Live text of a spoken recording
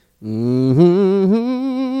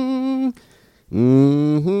Mm-hmm.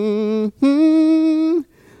 Mm-hmm.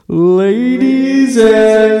 Ladies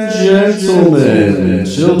and gentlemen,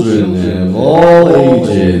 children of all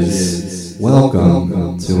ages,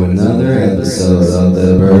 welcome to another episode of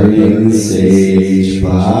the Burning Sage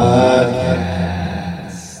Podcast.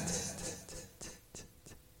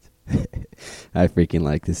 I freaking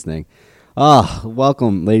like this thing.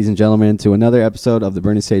 Welcome, ladies and gentlemen, to another episode of the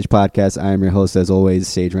Burning Sage Podcast. I am your host, as always,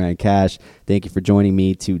 Sage Ryan Cash. Thank you for joining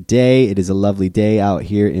me today. It is a lovely day out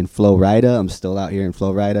here in Florida. I'm still out here in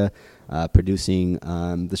Florida producing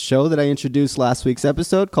the show that I introduced last week's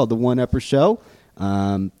episode called The One Upper Show.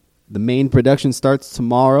 The main production starts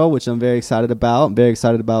tomorrow, which I'm very excited about. I'm very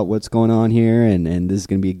excited about what's going on here, and this is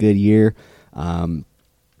going to be a good year.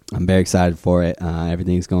 I'm very excited for it.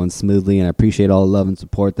 Everything's going smoothly, and I appreciate all the love and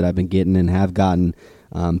support that I've been getting and have gotten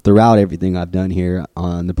throughout everything I've done here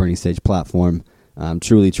on the Burning Stage platform.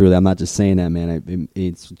 Truly, I'm not just saying that, man.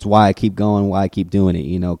 It's why I keep going, why I keep doing it,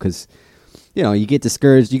 because, you get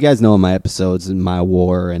discouraged. You guys know in my episodes, in my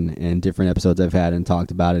war and different episodes I've had and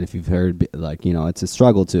talked about it, if you've heard, it's a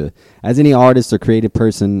struggle to, as any artist or creative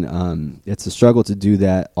person, it's a struggle to do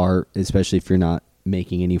that art, especially if you're not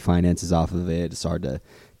making any finances off of it. It's hard to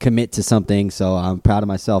commit to something, so I'm proud of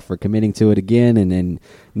myself for committing to it again and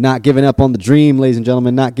not giving up on the dream, ladies and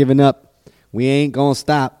gentlemen, not giving up. We ain't gonna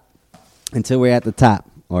stop until we're at the top,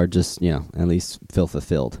 or just, at least feel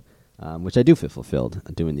fulfilled, which I do feel fulfilled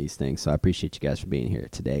doing these things, so I appreciate you guys for being here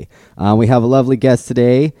today. We have a lovely guest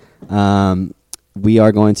today. We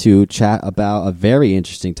are going to chat about a very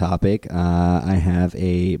interesting topic. I have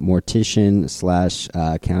a mortician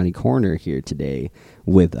 / county coroner here today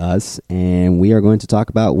with us, and we are going to talk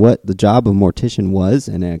about what the job of mortician was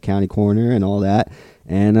and a county coroner and all that.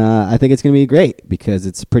 And I think it's going to be great because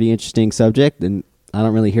it's a pretty interesting subject, and I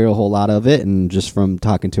don't really hear a whole lot of it. And just from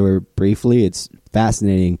talking to her briefly, it's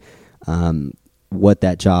fascinating what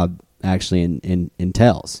that job actually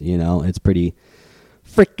entails. It's pretty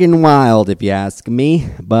freaking wild, if you ask me.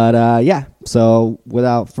 But so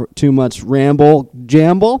without too much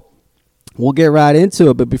jamble, we'll get right into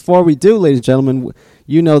it. But before we do, ladies and gentlemen,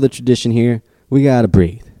 you know the tradition here. We gotta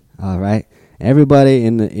breathe. All right, everybody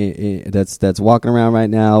that's walking around right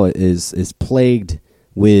now is plagued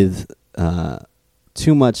with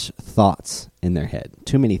too much thoughts in their head,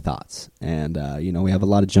 too many thoughts, and we have a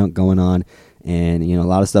lot of junk going on, and a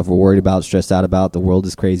lot of stuff we're worried about, stressed out about. The world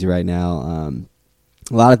is crazy right now.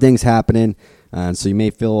 A lot of things happening, and so you may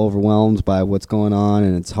feel overwhelmed by what's going on,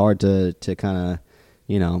 and it's hard to kind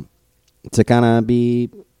of be.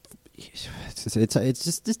 It's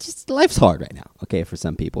just life's hard right now. Okay, for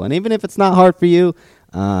some people, and even if it's not hard for you,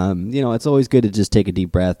 it's always good to just take a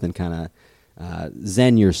deep breath and kind of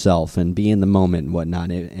zen yourself and be in the moment and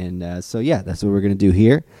whatnot. And that's what we're going to do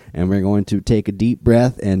here, and we're going to take a deep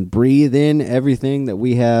breath and breathe in everything that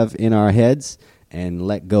we have in our heads and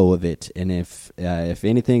let go of it. And if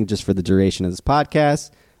anything, just for the duration of this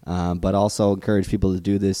podcast, but also encourage people to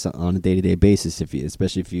do this on a day-to-day basis,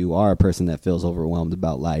 especially if you are a person that feels overwhelmed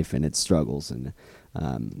about life and its struggles and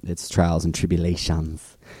its trials and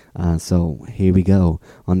tribulations. So here we go.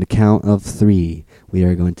 On the count of 3, we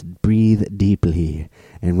are going to breathe deeply.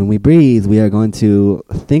 And when we breathe, we are going to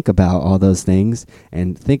think about all those things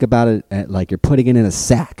and think about it like you're putting it in a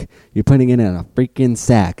sack. You're putting it in a freaking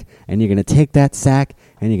sack. And you're going to take that sack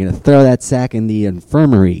and you're going to throw that sack in the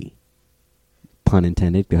infirmary. Pun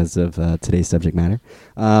intended, because of today's subject matter.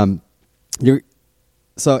 So,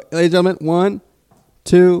 ladies and gentlemen, 1,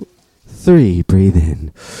 2, 3. Breathe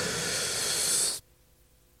in.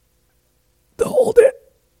 Hold it.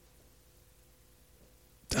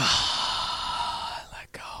 Let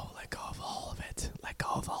go of all of it. Let go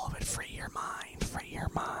of all of it. Free your mind.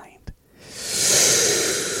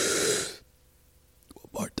 One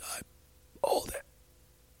more time. Hold it.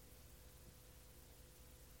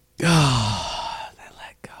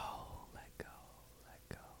 Let go.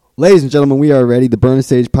 Ladies and gentlemen, we are ready. The Burning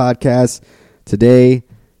Sage Podcast. Today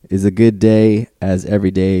is a good day, as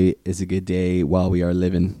every day is a good day while we are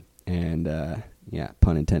living. And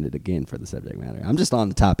pun intended again for the subject matter. I'm just on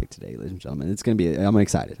the topic today, ladies and gentlemen. I'm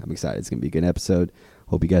excited. It's going to be a good episode.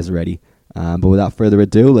 Hope you guys are ready. But without further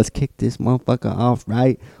ado, let's kick this motherfucker off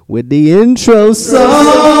right with the intro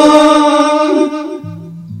song.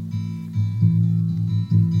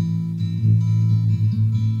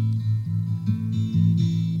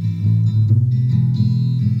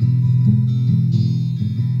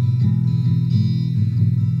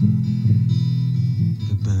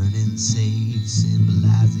 Sage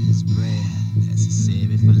symbolizes prayer,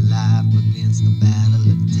 necessary for life against the battle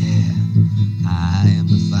of terror. I am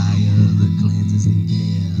the fire that cleanses the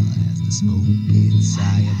air the smoke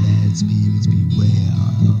inside your bad spirits, beware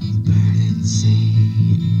of the burning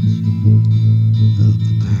sage, of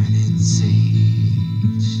the burning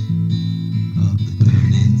sage, of the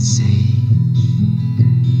burning sage,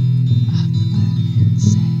 of the burning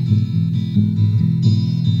sage.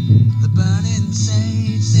 The burning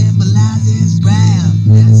sage symbolizes wrath,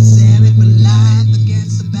 necessary for life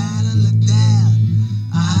against the battle of death.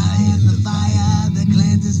 I am the fire that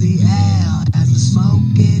cleanses the air. As the smoke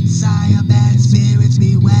gets higher, bad spirits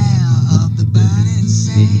beware of the burning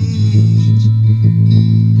sage,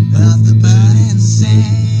 of the burning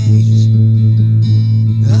sage,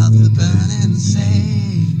 of the burning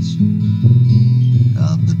sage,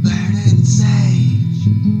 of the burning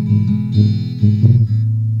sage.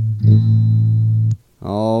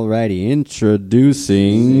 Alrighty,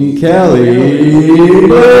 introducing Kelli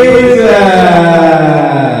Blaszak.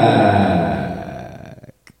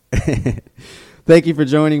 Thank you for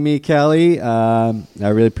joining me, Kelli. I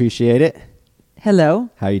really appreciate it. Hello.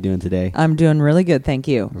 How are you doing today? I'm doing really good, thank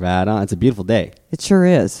you. Right on. It's a beautiful day. It sure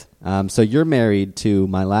is. So you're married to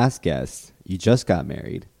my last guest. You just got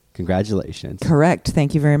married. Congratulations. Correct.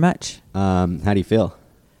 Thank you very much. How do you feel?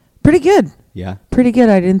 Pretty good. Yeah? Pretty good.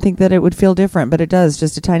 I didn't think that it would feel different, but it does,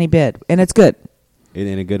 just a tiny bit. And it's good.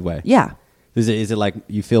 In a good way? Yeah. Is it like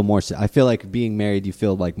you feel more? I feel like being married, you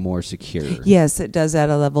feel like more secure. Yes, it does add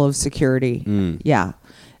a level of security. Mm. Yeah.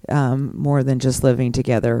 More than just living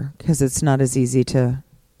together, because it's not as easy to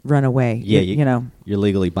run away. Yeah, you know. You're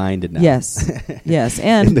legally binded now. Yes. Yes.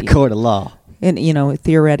 And in the court of law. And, you know,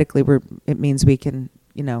 theoretically, it means we can,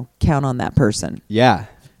 you know, count on that person. Yeah,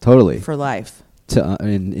 totally. For life.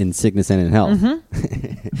 In sickness and in health,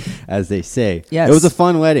 as they say. Yes. It was a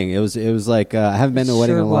fun wedding. It was like I haven't been to a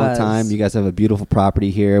wedding in a long time. You guys have a beautiful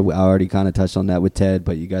property here. I already kind of touched on that with Ted,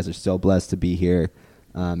 but you guys are still blessed to be here,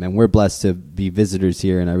 and we're blessed to be visitors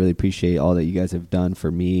here. And I really appreciate all that you guys have done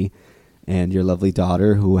for me and your lovely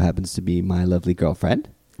daughter, who happens to be my lovely girlfriend.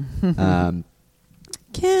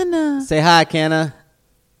 Kenna, say hi, Kenna.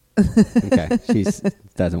 Okay, she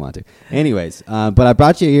doesn't want to. Anyways, but I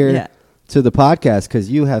brought you here. Yeah. To the podcast because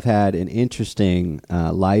you have had an interesting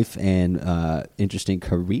life and interesting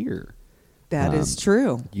career. That is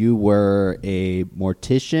true. You were a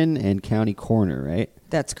mortician and county coroner, right?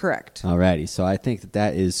 That's correct. Alrighty, so I think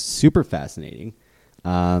that is super fascinating,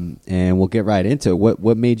 and we'll get right into it.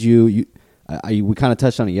 What made you? We kind of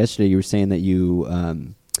touched on it yesterday. You were saying that you.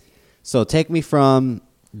 So take me from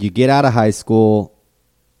you get out of high school.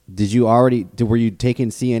 Were you taking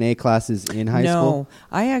CNA classes in high school? No,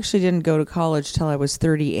 I actually didn't go to college till I was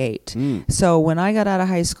 38. So when I got out of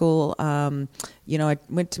high school, you know, I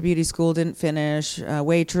went to beauty school, didn't finish,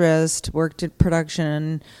 waitressed, worked at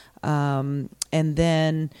production, and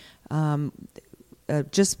then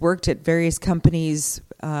just worked at various companies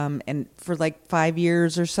and for like 5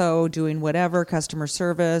 years or so doing whatever, customer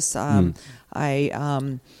service.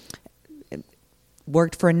 I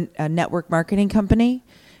worked for a network marketing company.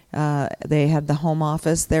 They had the home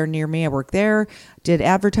office there near me. I worked there, did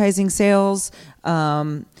advertising sales,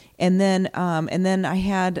 and then I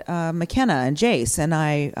had McKenna and Jace,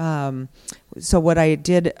 and so what I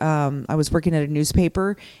did, I was working at a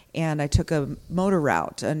newspaper, and I took a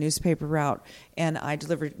newspaper route, and I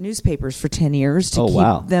delivered newspapers for 10 years to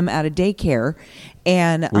keep them out of daycare.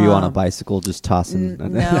 And were you on a bicycle just tossing?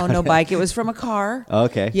 No bike. It was from a car.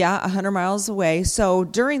 Okay. Yeah, 100 miles away. So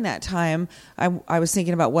during that time, I was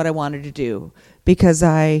thinking about what I wanted to do because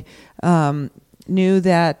I knew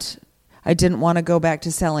that I didn't want to go back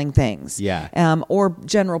to selling things. Yeah. Or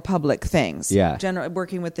general public things. Yeah.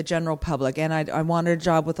 Working with the general public. And I wanted a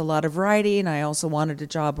job with a lot of variety, and I also wanted a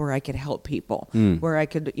job where I could help people, where I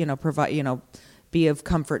could, you know, provide, you know, be of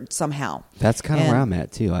comfort somehow. That's kind of where I'm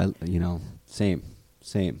at too. Same.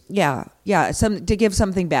 Yeah. To give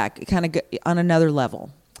something back, kind of on another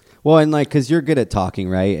level. Well, and like, cause you're good at talking,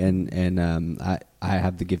 right? And I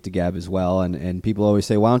have the gift of gab as well. And people always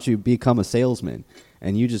say, why don't you become a salesman?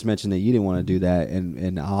 And you just mentioned that you didn't want to do that.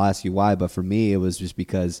 And I'll ask you why. But for me, it was just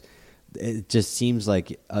because it just seems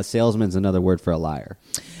like a salesman's another word for a liar,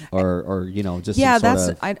 or you know, just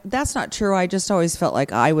that's not true. I just always felt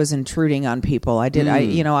like I was intruding on people. I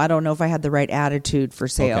don't know if I had the right attitude for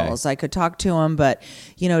sales. Okay. I could talk to them, but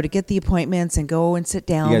you know, to get the appointments and go and sit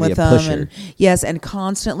down with them, and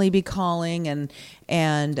constantly be calling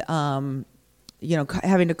and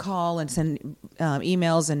having to call and send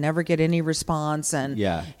emails and never get any response,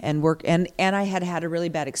 and work and I had a really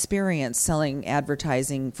bad experience selling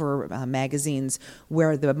advertising for magazines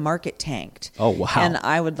where the market tanked. Oh wow! And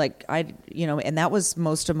and that was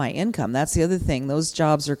most of my income. That's the other thing; those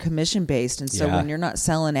jobs are commission based, and so when you're not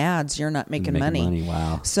selling ads, you're not making money.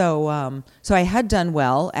 Wow! So I had done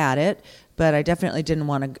well at it, but I definitely didn't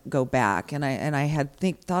want to go back. And I had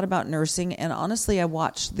thought about nursing, and honestly, I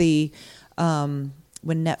watched when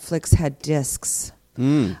Netflix had discs.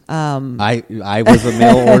 I was a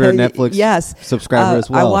mail order Netflix subscriber as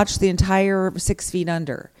well. I watched the entire 6 Feet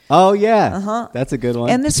Under. Oh yeah, that's a good one.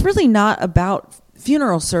 And it's really not about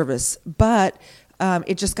funeral service, but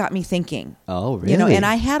it just got me thinking. Oh really? And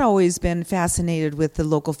I had always been fascinated with the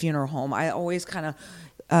local funeral home. I always kind of.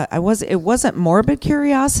 It wasn't morbid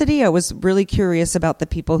curiosity. I was really curious about the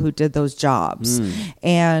people who did those jobs.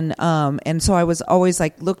 And so I was always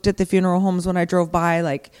looked at the funeral homes when I drove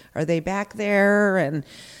by, are they back there? And,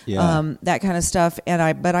 that kind of stuff.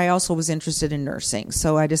 But I also was interested in nursing.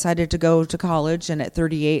 So I decided to go to college. And at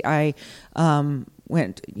 38, I,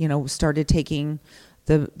 started taking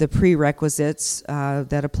the prerequisites,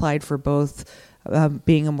 that applied for both,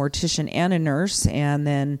 being a mortician and a nurse. And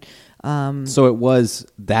then, so it was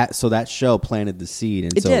that. So that show planted the seed,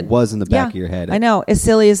 and it was in the back of your head. I know, as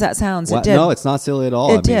silly as that sounds, it did. No, it's not silly at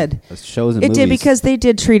all. It did. Shows and it movies. did because they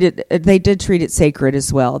did treat it. They did treat it sacred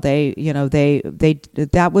as well. They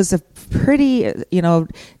that was a pretty,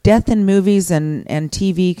 death in movies and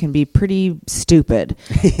TV can be pretty stupid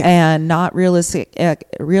and not realistic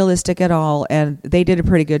at all. And they did a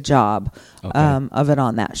pretty good job of it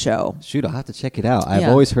on that show. Shoot, I'll have to check it out. I've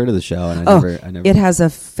always heard of the show, and I never. It has a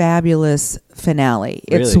fabulous finale.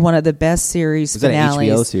 Really? It's one of the best series finales. That an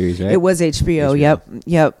HBO series, right? It was HBO.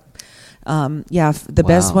 Yep.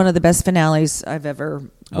 One of the best finales I've ever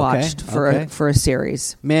watched for a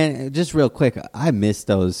series. Man, just real quick, I miss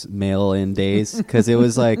those mail-in days because it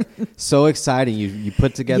was so exciting. You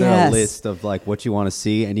put together a list of what you want to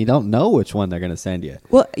see, and you don't know which one they're going to send you.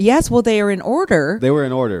 Well, yes. Well, they are in order. They were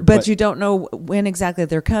in order, but you don't know when exactly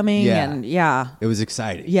they're coming. And it was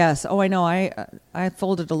exciting. Yes. Oh, I know. I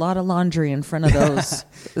folded a lot of laundry in front of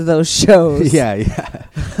those shows. Yeah.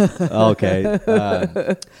 Okay.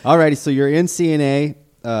 Alrighty. So you're in CNA.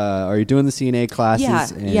 Are you doing the CNA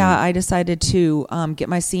classes? Yeah. I decided to get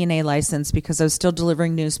my CNA license because I was still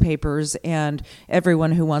delivering newspapers, and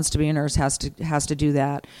everyone who wants to be a nurse has to do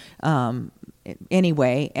that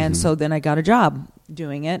anyway. And so then I got a job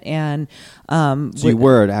doing it, and so you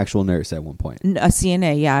were an actual nurse at one point. A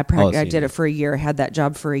CNA, yeah. I did it for a year. Had that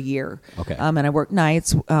job for a year. Okay. And I worked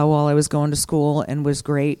nights while I was going to school, and was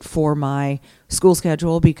great for my school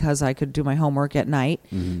schedule because I could do my homework at night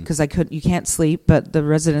because you can't sleep, but the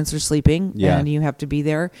residents are sleeping, and you have to be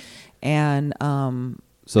there. And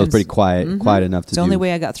so it's pretty quiet enough to do. It's the only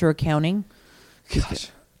way I got through accounting. Gosh.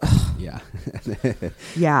 Yeah.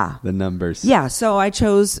 Yeah. The numbers. Yeah. So I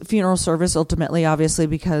chose funeral service ultimately, obviously,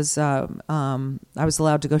 because I was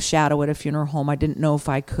allowed to go shadow at a funeral home. I didn't know if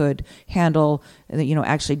I could handle,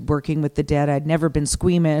 actually working with the dead. I'd never been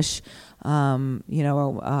squeamish,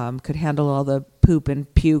 could handle all the poop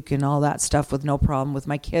and puke and all that stuff with no problem with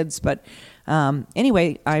my kids. But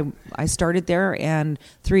anyway, I started there, and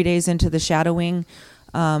 3 days into the shadowing,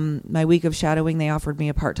 my week of shadowing, they offered me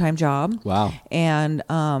a part-time job. Wow. And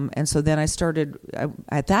so then I started,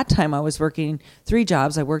 at that time I was working 3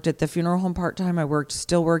 jobs. I worked at the funeral home part-time. I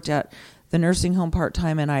still worked at the nursing home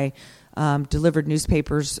part-time, and I delivered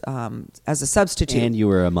newspapers as a substitute. And you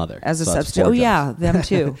were a mother. As a substitute. Oh, yeah, them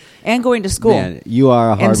too. And going to school. Man, you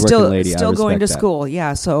are a hard-working lady. Still going to that. school,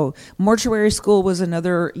 yeah. So mortuary school was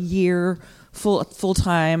another year full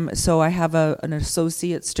time. So I have an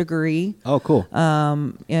associate's degree. Oh, cool.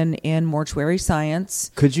 In mortuary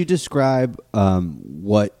science. Could you describe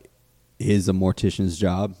what is a mortician's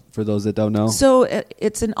job for those that don't know? So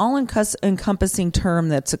it's an all-encompassing term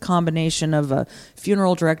that's a combination of a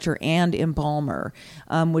funeral director and embalmer,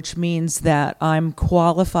 which means that I'm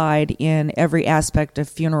qualified in every aspect of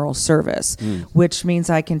funeral service, which means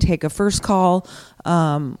I can take a first call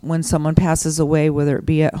when someone passes away, whether it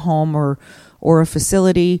be at home or a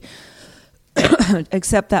facility,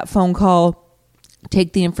 accept that phone call,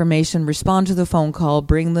 take the information, respond to the phone call,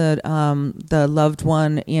 bring the loved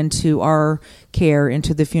one into our care,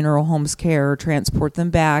 into the funeral home's care, transport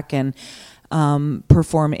them back, and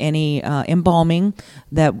perform any embalming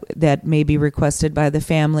that may be requested by the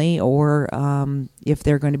family, or if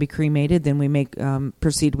they're going to be cremated, then we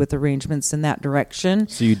proceed with arrangements in that direction.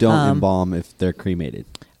 So you don't embalm if they're cremated?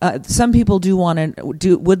 some people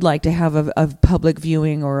would like to have a public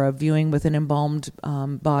viewing or a viewing with an embalmed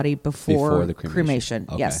body before the cremation.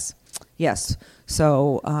 Okay. Yes.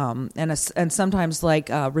 So, and sometimes like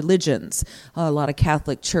religions, a lot of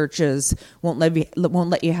Catholic churches won't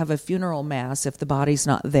let you have a funeral mass if the body's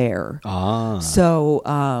not there. So,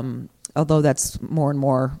 although that's more and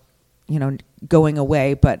more, going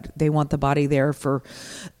away, but they want the body there for,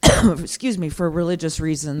 for religious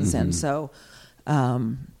reasons, and so.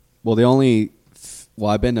 I've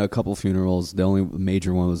been to a couple funerals. The only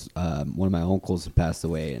major one was one of my uncles had passed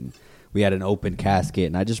away, and we had an open casket,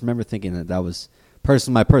 and I just remember thinking that was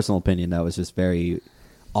my personal opinion, that was just very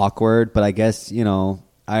awkward. But I guess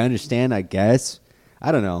I understand. I guess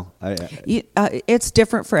I don't know. It's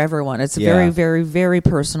different for everyone. It's a very, very, very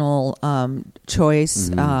personal choice.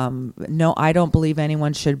 No, I don't believe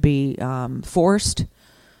anyone should be forced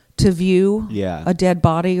to view a dead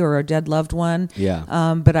body or a dead loved one.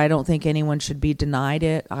 But I don't think anyone should be denied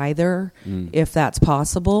it either, if that's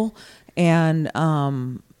possible. And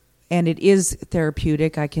it is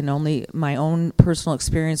therapeutic. My own personal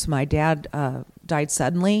experience, my dad died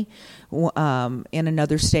suddenly in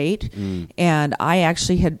another state. And I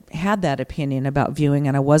actually had that opinion about viewing,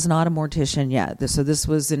 and I was not a mortician yet. So this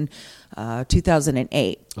was in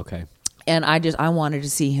 2008. Okay. And I wanted to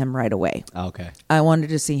see him right away. Okay. I wanted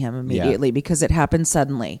to see him immediately because it happened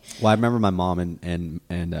suddenly. Well, I remember my mom and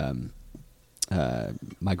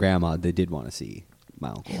my grandma, they did want to see my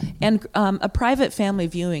uncle. And a private family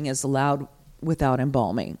viewing is allowed without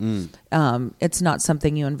embalming. It's not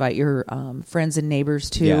something you invite your friends and neighbors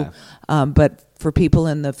to. But for people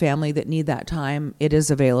in the family that need that time, it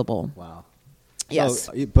is available. Wow. Yes.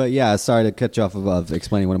 So, sorry to cut you off of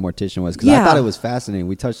explaining what a mortician was, because I thought it was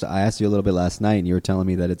fascinating. I asked you a little bit last night, and you were telling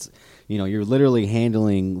me that it's, you're literally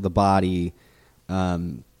handling the body,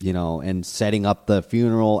 and setting up the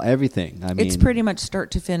funeral, everything. I mean, it's pretty much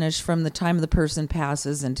start to finish from the time the person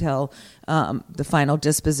passes until the final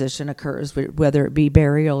disposition occurs, whether it be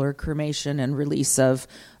burial or cremation and release of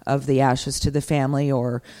the ashes to the family,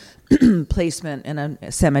 or placement in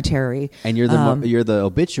a cemetery. And you're the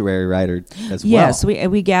obituary writer as well. Yes,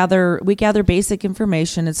 we gather basic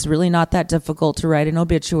information. It's really not that difficult to write an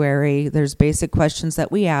obituary. There's basic questions that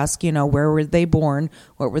we ask. Where were they born?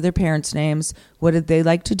 What were their parents' names? What did they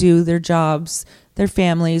like to do? Their jobs, their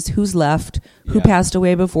families, who's left, who passed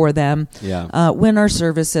away before them. When are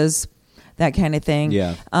services, that kind of thing.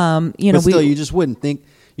 But still, you just wouldn't think.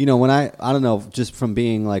 When I don't know, just from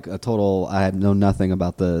being like a total, I know nothing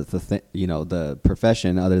about the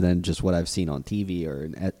profession other than just what I've seen on TV or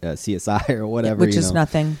CSI or whatever. Which is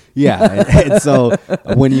nothing. Yeah. and so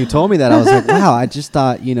when you told me that, I was like, wow, I just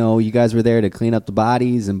thought, you guys were there to clean up the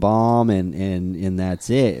bodies, embalm, and that's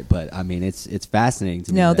it. But I mean, it's fascinating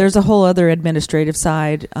to me. No, there's a whole other administrative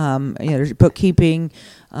side. There's bookkeeping.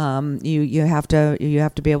 You have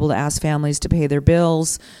to be able to ask families to pay their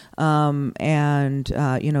bills, and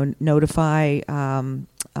notify.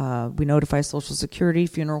 We notify Social Security.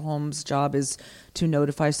 Funeral homes' job is to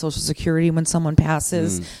notify Social Security when someone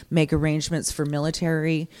passes. Make arrangements for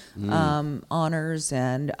military honors,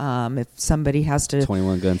 and if somebody has to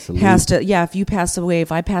 21 guns salute. If you pass away,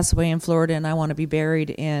 if I pass away in Florida and I want to be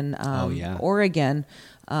buried in Oregon.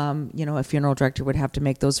 A funeral director would have to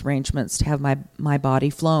make those arrangements to have my body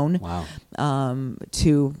flown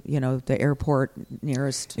to the airport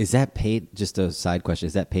nearest. Is that paid? Just a side question: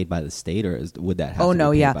 is that paid by the state, or would that have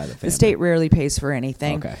to be paid by the family? The state rarely pays for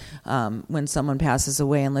anything. Okay. When someone passes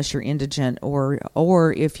away, unless you're indigent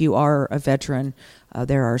or if you are a veteran,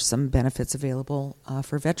 there are some benefits available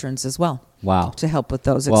for veterans as well. Wow. To help with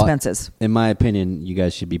those expenses. In my opinion, you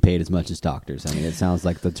guys should be paid as much as doctors. I mean, it sounds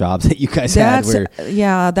like the jobs that you guys had were...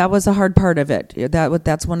 Yeah, that was a hard part of it.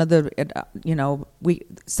 That's one of the,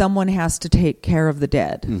 someone has to take care of the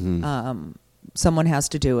dead. Someone has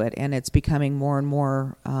to do it, and it's becoming more and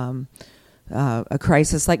more a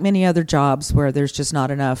crisis, like many other jobs where there's just not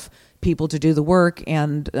enough people to do the work,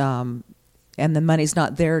 and the money's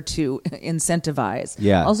not there to incentivize.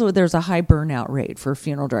 Yeah. Also, there's a high burnout rate for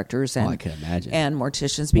funeral directors and I can imagine. And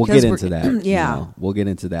morticians. We'll get into that. Yeah. We'll get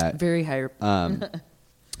into that. Very high.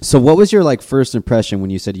 So what was your first impression when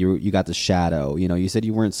you said you got the shadow? You said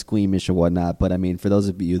you weren't squeamish or whatnot, but I mean, for those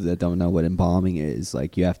of you that don't know what embalming is,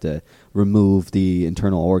 you have to remove the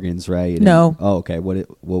internal organs, right? No. Okay. What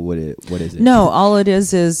is it? No, all it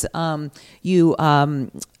is you're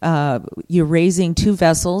raising two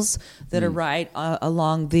vessels that are right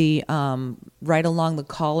along the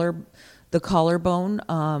collar the collarbone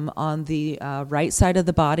on the right side of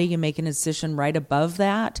the body. You make an incision right above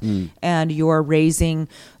that, and you're raising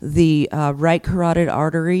the right carotid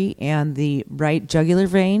artery and the right jugular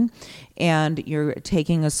vein, and you're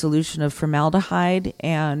taking a solution of formaldehyde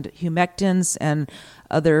and humectants and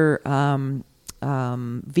other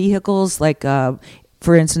vehicles like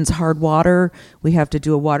for instance, hard water. We have to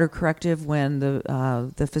do a water corrective when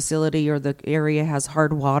the facility or the area has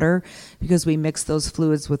hard water, because we mix those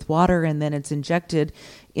fluids with water, and then it's injected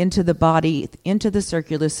into the body, into the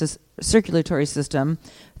circulatory system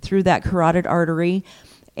through that carotid artery.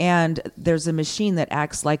 And there's a machine that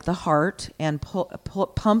acts like the heart and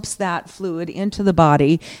pumps that fluid into the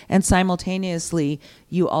body. And simultaneously,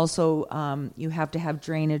 you also you have to have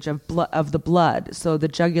drainage of the blood. So the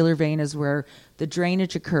jugular vein is where the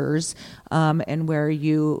drainage occurs, and where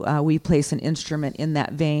we place an instrument in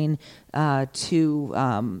that vein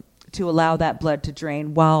to allow that blood to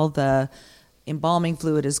drain while the embalming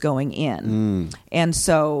fluid is going in. And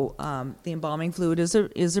so the embalming fluid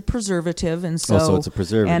is a preservative, and so it's a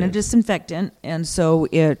preservative and a disinfectant, and so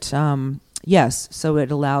it so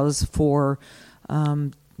it allows for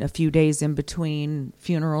a few days in between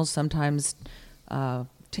funerals. Sometimes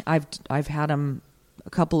I've had them a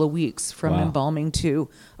couple of weeks from embalming to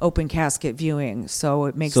open casket viewing, so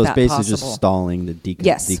it makes that possible. So it's basically just stalling the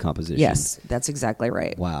decomposition. Yes, that's exactly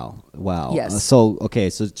right. Wow. Yes. So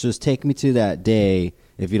just take me to that day,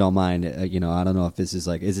 if you don't mind. I don't know if this is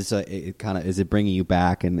like, is it bringing you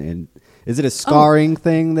back, and is it a scarring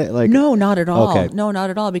thing that like? No, not at all. Okay. No, not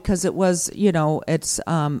at all, because it was, it's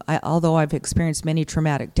although I've experienced many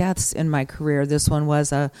traumatic deaths in my career, this one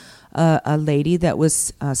was a lady that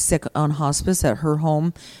was sick on hospice at her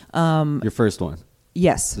home. Your first one?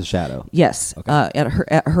 Yes. The shadow? Yes. Okay.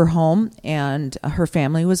 At her home, and her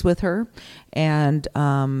family was with her, and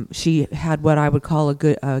she had what I would call a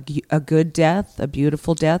good death, a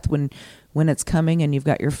beautiful death. When it's coming and you've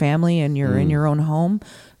got your family and you're in your own home,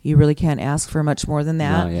 you really can't ask for much more than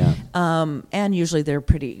that. No, yeah. And usually they're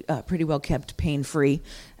pretty well kept, pain free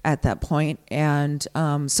at that point. And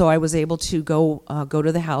so I was able to go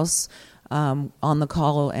to the house on the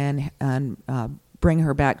call and bring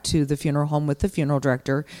her back to the funeral home with the funeral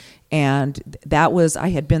director. And I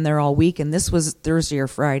had been there all week, and this was Thursday or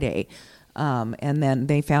Friday. And then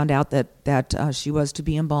they found out that she was to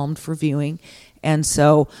be embalmed for viewing. And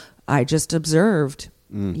so I just observed,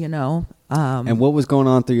 and what was going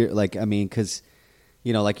on through your, because,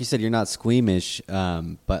 like you said, you're not squeamish,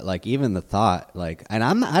 but like even the thought, like, and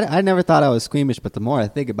I never thought I was squeamish, but the more I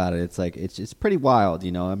think about it, it's like, it's pretty wild,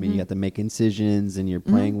 you have to make incisions, and you're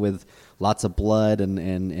playing with lots of blood and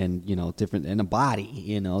different, in a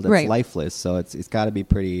body, that's right. lifeless. So it's got to be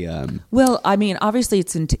pretty. Well, I mean, obviously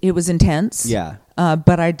it was intense. Yeah.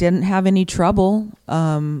 But I didn't have any trouble.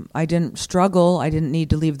 I didn't struggle. I didn't need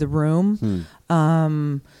to leave the room.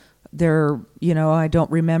 I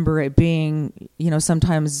don't remember it being,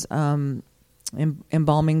 sometimes embalmings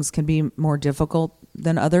can be more difficult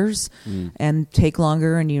than others and take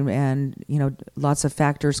longer, and lots of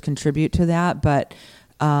factors contribute to that. But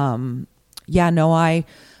I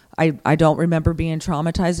don't remember being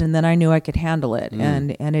traumatized, and then I knew I could handle it.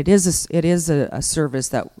 And it is a service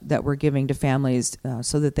that we're giving to families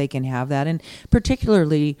so that they can have that, and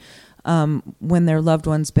particularly when their loved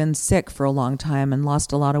one's been sick for a long time and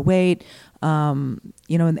lost a lot of weight,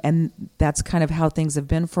 and that's kind of how things have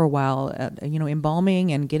been for a while.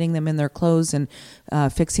 Embalming and getting them in their clothes and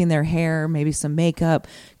fixing their hair, maybe some makeup,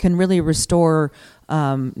 can really restore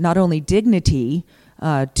not only dignity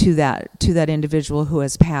to that individual who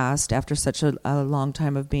has passed after such a long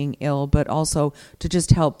time of being ill, but also to just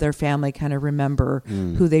help their family kind of remember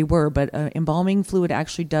who they were. But embalming fluid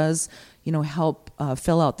actually does, help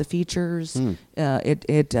fill out the features. You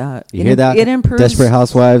hear that? It improves. Desperate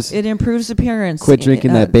Housewives. It improves appearance. Quit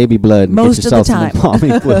drinking that baby blood. And most get of the yourself time. some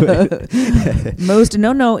embalming fluid.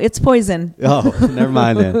 No, it's poison. Oh, never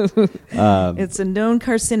mind then. It's a known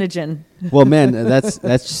carcinogen. Well, man,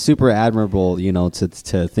 that's super admirable,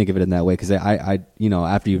 to think of it in that way. Because I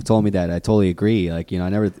after you've told me that, I totally agree. Like, I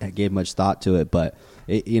never gave much thought to it, but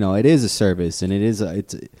it is a service, and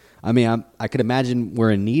I could imagine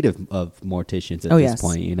we're in need of morticians at this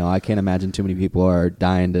point. I can't imagine too many people are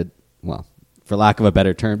dying to, well, for lack of a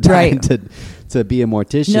better term, dying to be a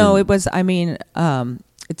mortician. No, it was.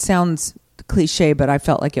 It sounds cliche, but I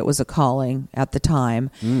felt like it was a calling at the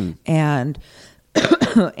time, and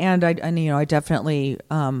I definitely,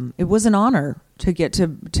 it was an honor to get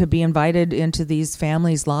to be invited into these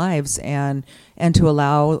families' lives and to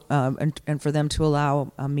allow and for them to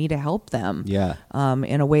allow me to help them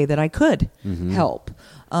in a way that I could help.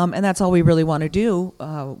 And that's all we really want to do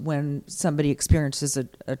when somebody experiences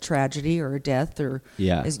a tragedy or a death or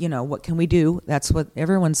is, what can we do? That's what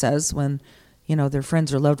everyone says when, their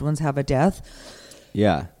friends or loved ones have a death.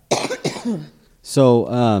 Yeah.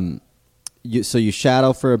 So, you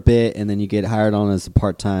shadow for a bit, and then you get hired on as a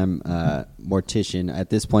part-time mortician. At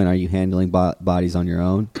this point, are you handling bodies on your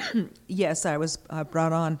own? Yes, I was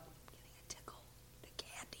brought on. Getting a tickle, the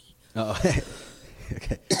candy. Oh,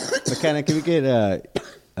 okay. McKenna, can we get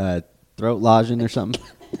a throat lozenge or something?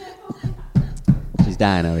 She's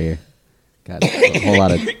dying over here. Got a whole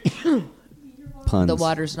lot of puns. The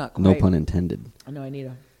water's not quite. No pun intended. I know I need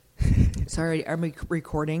a. Sorry, are we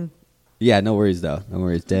recording? Yeah, no worries though. No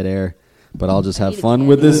worries. Dead air. But I'll just have fun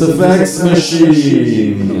with this effects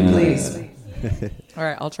machine. Please. All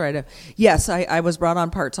right, I'll try to. Yes, I was brought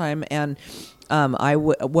on part-time, and I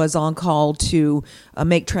was on call to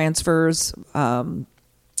make transfers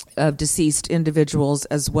of deceased individuals,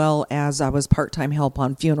 as well as I was part-time help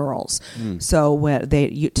on funerals. So when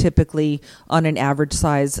you typically, on an average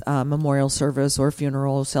size memorial service or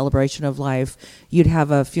funeral celebration of life, you'd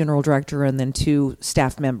have a funeral director and then 2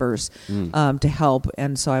 staff members to help.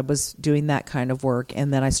 And so I was doing that kind of work.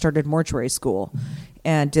 And then I started mortuary school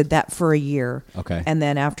and did that for a year. Okay. And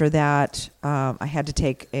then after that, I had to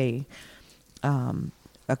take a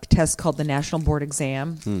test called the National Board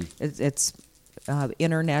Exam. It's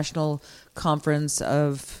International Conference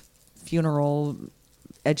of Funeral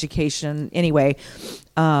Education. Anyway,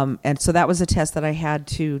 and so that was a test that I had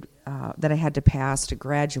to pass to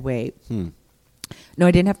graduate. No,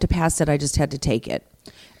 I didn't have to pass it. I just had to take it,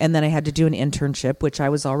 and then I had to do an internship, which I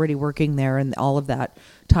was already working there, and all of that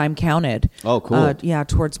time counted. Oh, cool.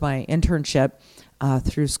 Towards my internship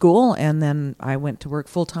through school, and then I went to work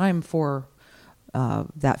full time for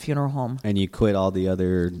that funeral home. And you quit all the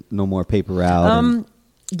other no more paper route?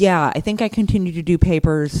 Yeah, I think I continued to do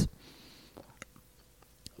papers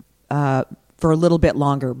for a little bit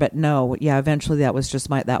longer, but no, eventually that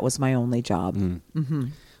was my only job.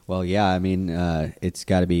 Well, yeah, I mean, it's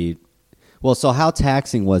got to be. Well, so how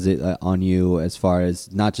taxing was it on you as far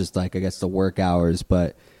as not just like, I guess, the work hours,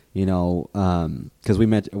 but because we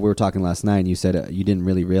were talking last night, and you said you didn't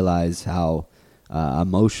really realize how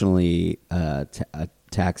emotionally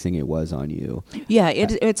taxing it was on you. Yeah,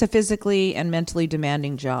 it's a physically and mentally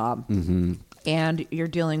demanding job. And you're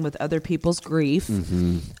dealing with other people's grief,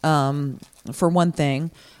 for one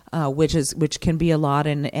thing, which can be a lot,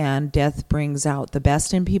 and death brings out the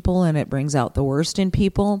best in people, and it brings out the worst in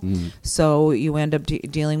people. So you end up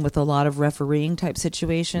dealing with a lot of refereeing type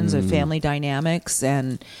situations of family dynamics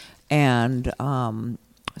and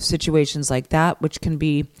situations like that, which can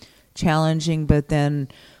be challenging, but then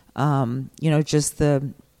just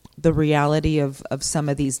the reality of some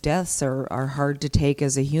of these deaths are hard to take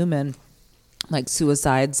as a human, like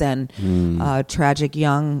suicides and tragic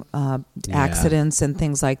young accidents and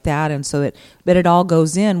things like that. And so but it all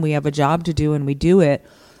goes in. We have a job to do, and we do it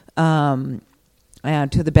and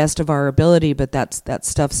to the best of our ability, but that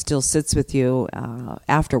stuff still sits with you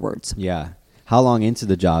afterwards. Yeah. How long into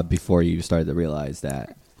the job before you started to realize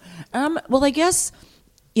that? Well, I guess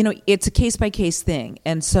it's a case-by-case thing.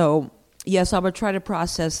 And so, yes, I would try to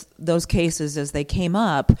process those cases as they came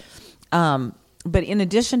up. But in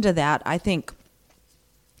addition to that, I think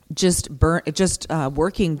just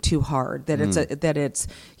working too hard,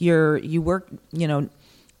 you work,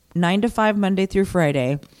 9 to 5 Monday through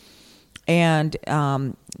Friday. And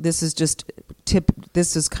this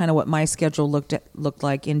is kind of what my schedule looked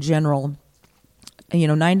like in general.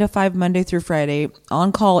 9 to 5 Monday through Friday,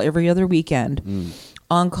 on call every other weekend.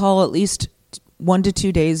 On call at least 1 to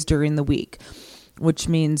 2 days during the week, which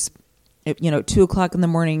means, 2:00 in the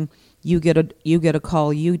morning, you get a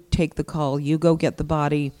call, you take the call, you go get the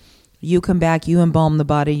body, you come back, you embalm the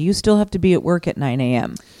body, you still have to be at work at 9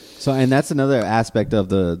 a.m. So, and that's another aspect of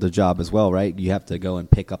the job as well, right? You have to go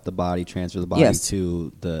and pick up the body, transfer the body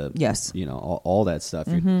to the, all that stuff.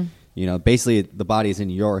 Basically the body is in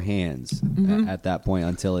your hands at that point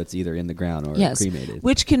until it's either in the ground or cremated.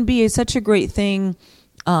 Which can be such a great thing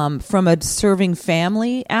from a serving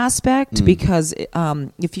family aspect, because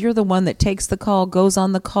if you're the one that takes the call, goes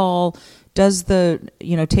on the call, does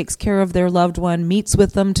takes care of their loved one, meets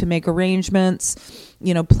with them to make arrangements,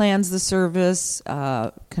 plans the service,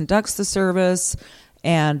 conducts the service,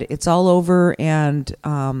 and it's all over, and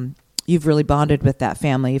you've really bonded with that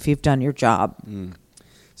family if you've done your job.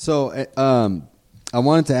 So I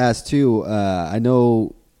wanted to ask too, I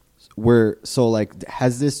know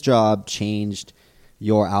has this job changed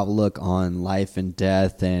your outlook on life and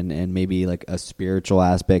death and maybe like a spiritual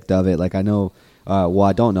aspect of it? Like I know,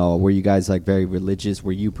 I don't know. Were you guys like very religious?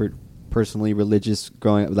 Were you personally religious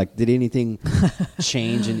growing up? Like, did anything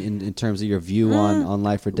change in terms of your view on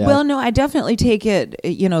life or death? Well, no, I definitely take it,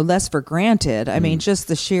 less for granted. I mean, just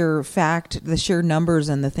the sheer fact, the sheer numbers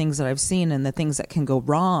and the things that I've seen and the things that can go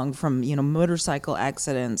wrbut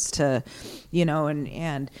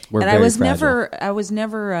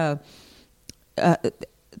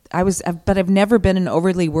I've never been an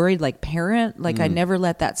overly worried like parent. Like I never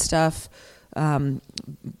let that stuff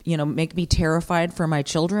make me terrified for my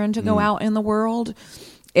children to go out in the world,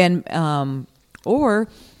 and or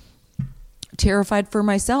terrified for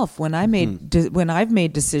myself when I when I've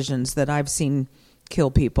made decisions that I've seen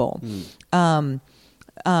kill people.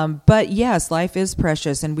 But yes, life is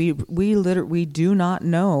precious, and we do not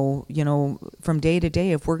know, from day to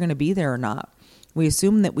day if we're going to be there or not. We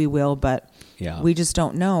assume that we will, but we just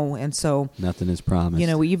don't know. And so nothing is promised.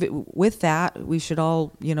 With that, we should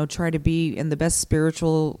all, try to be in the best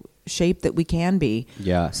spiritual shape that we can be.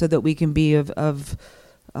 Yeah. So that we can be live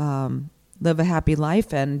a happy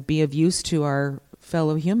life and be of use to our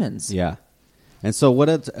fellow humans. Yeah. And so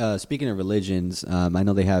speaking of religions, I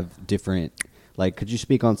know they have different, like, could you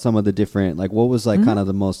speak on some of the different, like, what was like kind of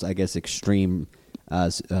the most, I guess, extreme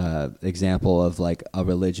example of like a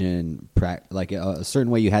religion, like a certain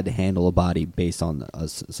way you had to handle a body based on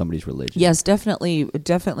somebody's religion? Yes, definitely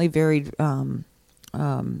varied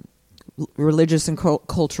religious and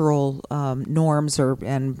cultural norms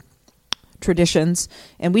and traditions,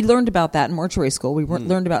 and we learned about that in mortuary school. We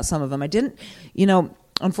learned about some of them. I didn't,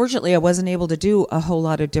 unfortunately, I wasn't able to do a whole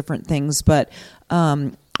lot of different things. But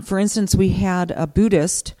for instance, we had a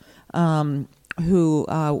Buddhist who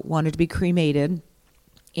wanted to be cremated.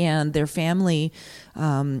 And their family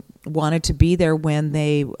wanted to be there when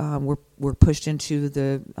they were pushed into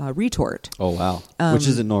the retort. Oh wow! Which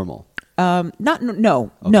isn't normal.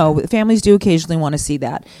 No. Families do occasionally want to see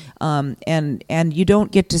that, and you don't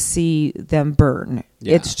get to see them burn.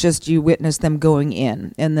 Yeah. It's just you witness them going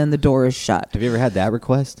in, and then the door is shut. Have you ever had that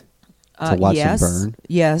request to watch them burn?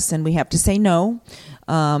 Yes, and we have to say no,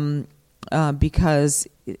 because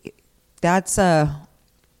that's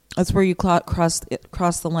where you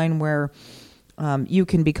cross the line where you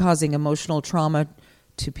can be causing emotional trauma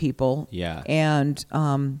to people. Yeah. And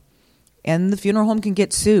the funeral home can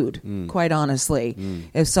get sued, quite honestly.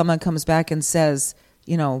 If someone comes back and says,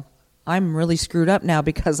 I'm really screwed up now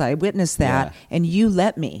because I witnessed that and you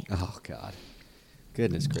let me. Oh, God.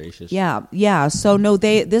 Goodness gracious. Yeah. So, no,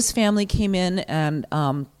 this family came in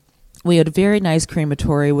and we had a very nice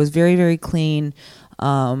crematory. It was very, very clean.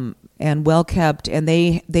 And well kept, and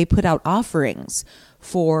they put out offerings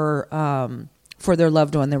for their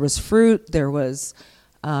loved one. There was fruit, there was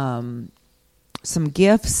some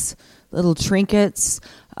gifts, little trinkets.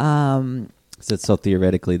 So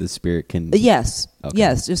theoretically, the spirit can. Yes,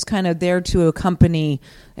 just kind of there to accompany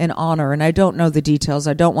and honor. And I don't know the details.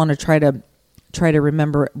 I don't want to try to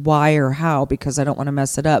remember why or how because I don't want to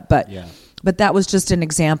mess it up. But that was just an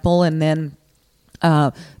example, and then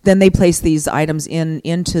they place these items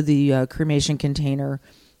into the cremation container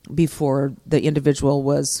before the individual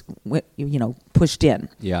was, pushed in.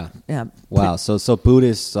 Yeah. Wow. So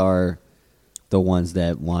Buddhists are the ones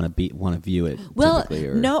that want to view it. Well,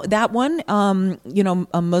 no, that one.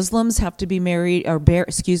 Muslims have to be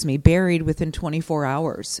buried within 24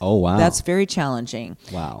 hours. Oh wow. That's very challenging.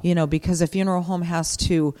 Wow. Because a funeral home has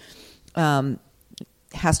to file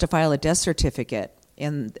a death certificate.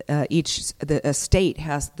 And the state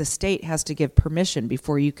has to give permission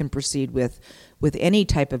before you can proceed with any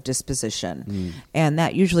type of disposition, and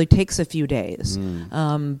that usually takes a few days.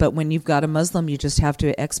 But when you've got a Muslim, you just have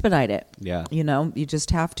to expedite it. Yeah, you just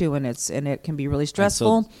have to, and it can be really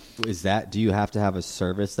stressful. So do you have to have a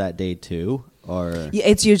service that day too, or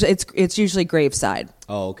it's usually graveside.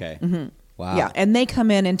 Oh, okay. Mm-hmm. Wow. Yeah, and they come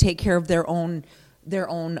in and take care of their own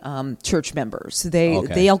church members.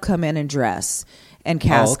 They'll come in and dress and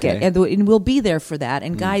casket, and we'll be there for that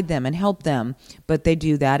and guide them and help them. But they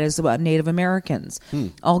do that as well. Native Americans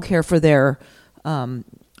all care for their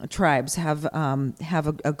tribes. Have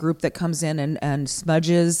a group that comes in and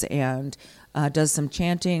smudges and does some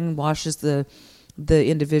chanting, washes the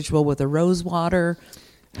individual with a rose water.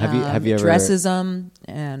 Have you ever dresses them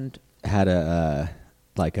and had a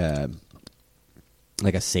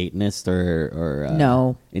Satanist or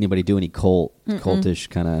no, anybody do any cultish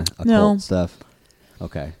kind of occult stuff?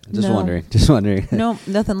 Okay, just wondering. No,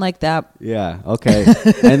 nothing like that. Yeah. Okay.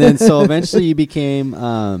 And then so eventually you became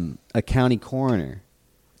a county coroner.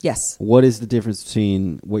 Yes. What is the difference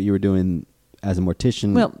between what you were doing as a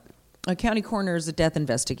mortician? Well, a county coroner is a death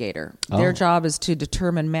investigator. Their job is to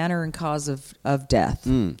determine manner and cause of death.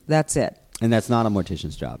 That's it. And that's not a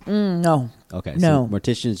mortician's job? No. Okay. No. So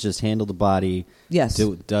morticians just handle the body. Yes.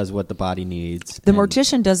 Does what the body needs. The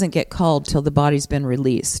mortician doesn't get called till the body's been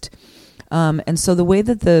released. And so the way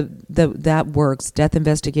that that works, death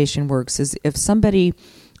investigation works, is if somebody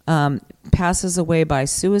passes away by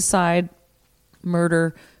suicide,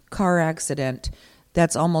 murder, car accident,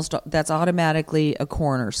 that's automatically a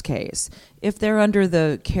coroner's case. If they're under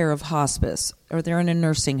the care of hospice or they're in a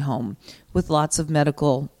nursing home with lots of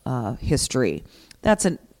medical history, that's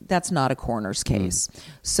not a coroner's case.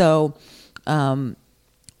 So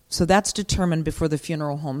that's determined before the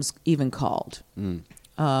funeral home's even called.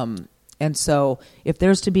 And so if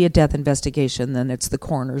there's to be a death investigation, then it's the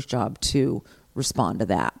coroner's job to respond to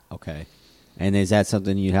that. Okay. And is that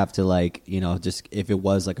something you'd have to just if it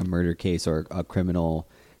was like a murder case or a criminal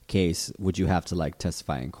case, would you have to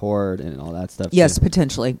testify in court and all that stuff? Yes, too?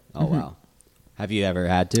 potentially. Oh, wow. Have you ever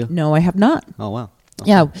had to? No, I have not. Oh, wow.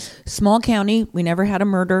 Okay. Yeah. Small county. We never had a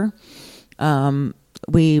murder.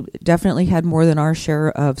 We definitely had more than our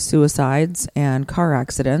share of suicides and car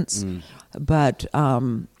accidents, but not a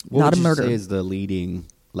murder. What would you say is the leading,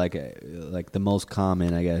 like the most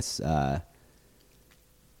common, I guess,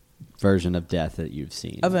 version of death that you've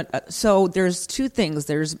seen? So there's two things.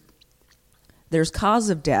 There's cause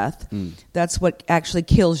of death. That's what actually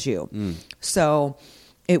kills you. So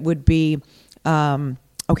it would be, in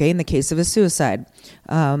the case of a suicide,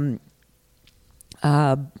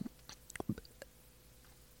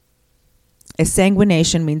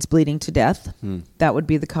 exsanguination means bleeding to death. That would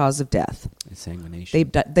be the cause of death.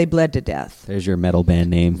 Exsanguination. They bled to death. There's your metal band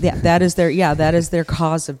name. Yeah, that is their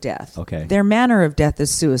cause of death. Okay. Their manner of death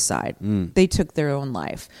is suicide. They took their own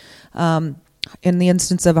life. In the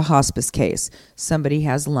instance of a hospice case, somebody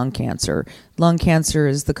has lung cancer. Lung cancer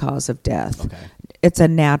is the cause of death. Okay. It's a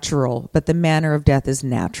natural, but the manner of death is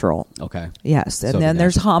natural. Okay. Yes, and then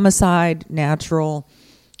there's homicide, natural,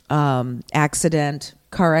 accident.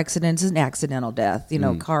 Car accident is an accidental death.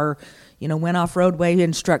 Car, went off roadway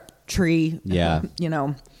and struck tree. Yeah.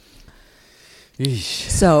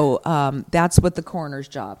 So that's what the coroner's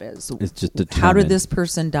job is. It's just determined. How did this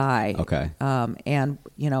person die? Okay. And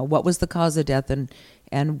what was the cause of death,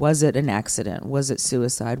 and was it an accident? Was it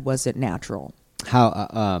suicide? Was it natural?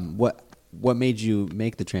 How? What made you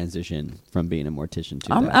make the transition from being a mortician to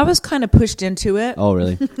that? I was kind of pushed into it. Oh,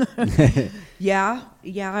 really? Yeah,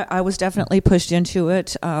 I was definitely pushed into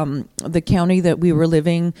it. The county that we were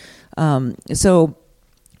living, so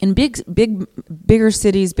in bigger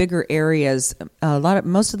cities, bigger areas,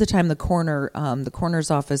 most of the time the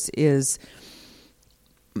coroner's office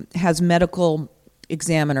has medical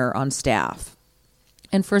examiner on staff,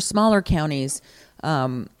 and for smaller counties,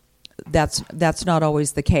 that's not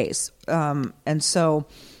always the case. And so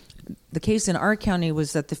the case in our county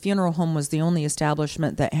was that the funeral home was the only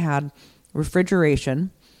establishment that had refrigeration.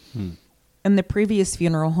 And the previous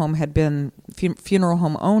funeral home funeral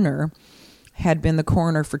home owner had been the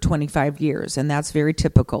coroner for 25 years. And that's very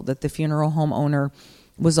typical, that the funeral home owner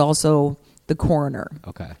was also the coroner.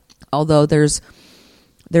 Okay. Although there's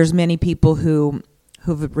many people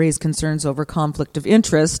who've raised concerns over conflict of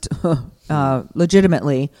interest,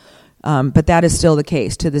 legitimately. But that is still the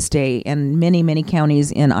case to this day in many, many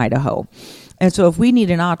counties in Idaho. And so if we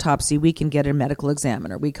need an autopsy, we can get a medical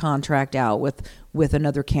examiner. We contract out with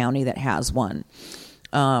another county that has one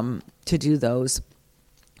to do those.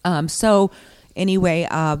 So anyway,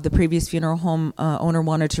 the previous funeral home owner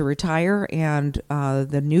wanted to retire, and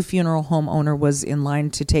the new funeral home owner was in line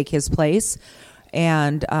to take his place.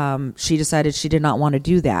 And she decided she did not want to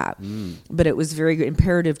do that. But it was very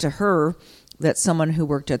imperative to her that someone who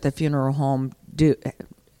worked at the funeral home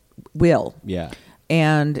will. Yeah.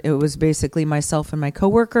 And it was basically myself and my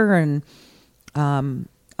coworker, and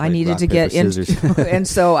I needed to get into, and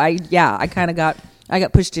so I kind of got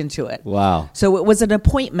pushed into it. Wow. So it was an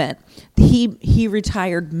appointment. He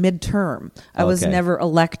retired midterm. I was never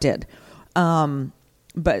elected.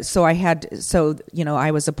 But so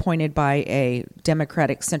I was appointed by a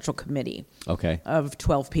Democratic Central Committee. Okay. Of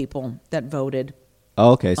 12 people that voted.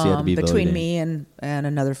 Oh, okay. So you had to be between voted me and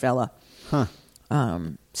another fella. Huh.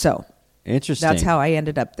 So interesting. that's how I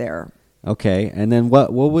ended up there. Okay. And then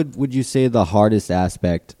what would you say the hardest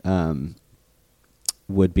aspect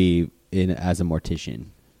would be as a mortician?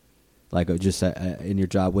 Like just in your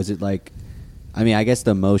job, was it like? I mean, I guess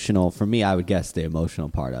the emotional. For me, I would guess the emotional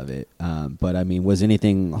part of it. But I mean, was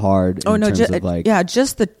anything hard?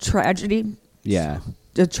 Just the tragedy. Yeah.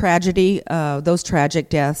 The tragedy, those tragic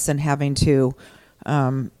deaths, and having to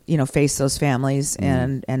face those families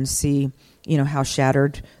and see, how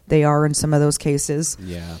shattered they are in some of those cases.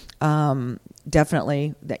 Yeah.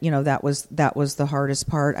 Definitely that was the hardest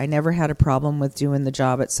part. I never had a problem with doing the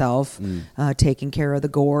job itself, taking care of the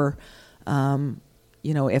gore.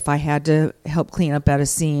 If I had to help clean up at a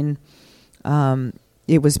scene,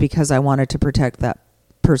 it was because I wanted to protect that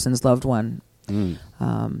person's loved one.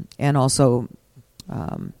 And also,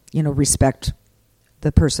 respect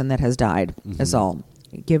the person that has died is all.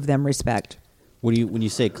 Give them respect. When you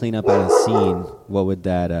say clean up at a scene, what would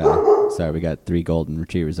that, sorry, we got 3 golden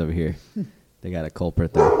retrievers over here. They got a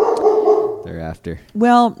culprit they're after.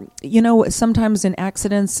 Well, sometimes in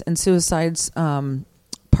accidents and suicides,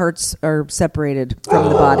 parts are separated from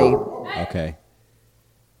the body. Okay.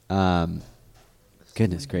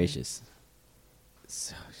 Goodness gracious.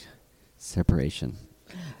 Separation.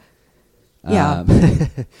 Yeah.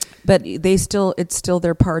 But it's still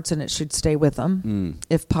their parts, and it should stay with them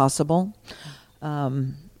if possible.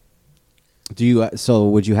 So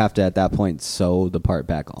would you have to at that point sew the part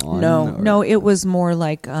back on? No, it was more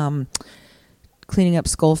like cleaning up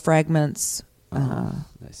skull fragments. I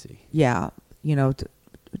see. Yeah,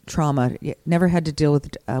 trauma. Never had to deal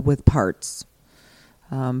with parts,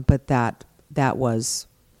 but that was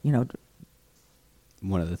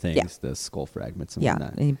one of the things. The skull fragments. And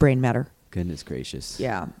whatnot. And brain matter. Goodness gracious.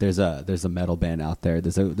 Yeah. There's a metal band out there.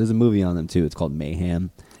 There's a movie on them too. It's called Mayhem.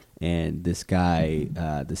 And this guy,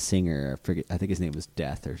 the singer, I think his name was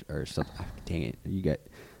Death or something. Dang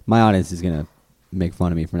it. My audience is going to make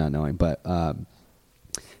fun of me for not knowing. But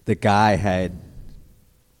the guy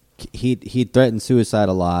he threatened suicide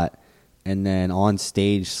a lot. And then on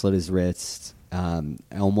stage slit his wrist.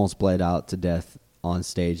 Almost bled out to death on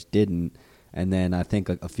stage. Didn't. And then I think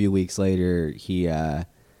a few weeks later, he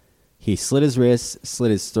slit his wrist,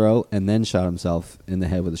 slit his throat, and then shot himself in the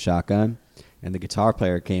head with a shotgun. And the guitar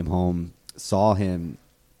player came home, saw him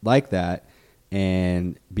like that,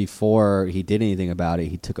 and before he did anything about it,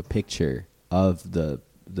 he took a picture of the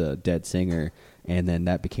dead singer, and then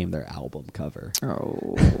that became their album cover.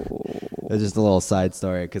 Oh. It's just a little side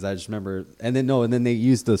story, because I just remember, and then they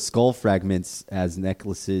used the skull fragments as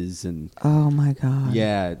necklaces, and oh my God.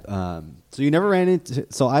 Yeah. So you never ran into,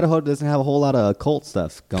 so Idaho doesn't have a whole lot of occult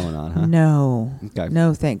stuff going on, huh? No. Okay.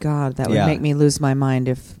 No, thank God. That would make me lose my mind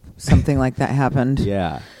if something like that happened.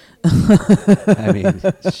 Yeah. I mean,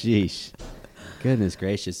 sheesh. Goodness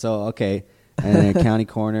gracious. So, okay. And then a county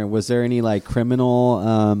coroner. Was there any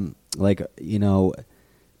criminal,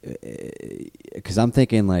 because I'm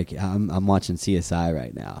thinking I'm watching CSI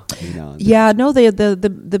right now. Yeah, no,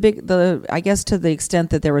 the I guess to the extent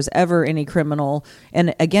that there was ever any criminal,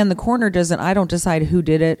 and again, the coroner doesn't. I don't decide who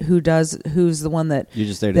did it, who's the one that you're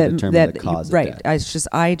just there to determine the cause of death. Right.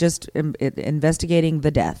 I just am investigating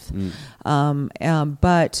the death.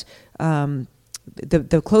 But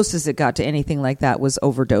the closest it got to anything like that was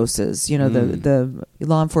overdoses. The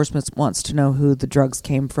law enforcement wants to know who the drugs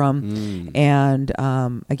came from, and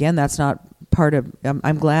again, that's not part of.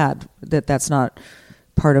 I'm glad that that's not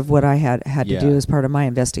part of what I had to do as part of my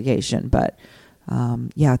investigation. But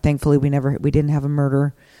thankfully we didn't have a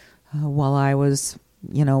murder while I was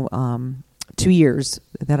 2 years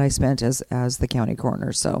that I spent as the county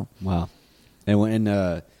coroner. So wow, and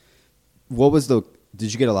what was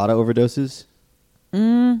did you get a lot of overdoses?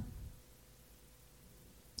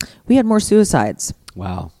 We had more suicides.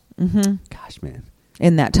 Wow. Mm-hmm. Gosh, man.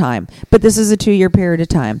 In that time. But this is a 2-year period of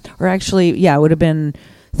time. Or actually, it would have been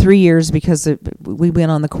 3 years because we went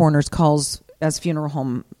on the coroner's calls as funeral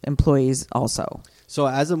home employees also. So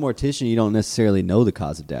as a mortician, you don't necessarily know the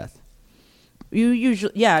cause of death. You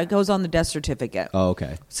usually, it goes on the death certificate. Oh,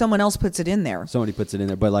 okay. Someone else puts it in there. Somebody puts it in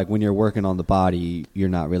there. But when you're working on the body, you're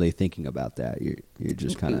not really thinking about that. You're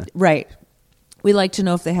just kind of... Right. We like to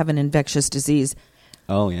know if they have an infectious disease.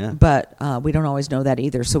 Oh, yeah. But we don't always know that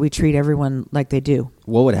either, so we treat everyone like they do.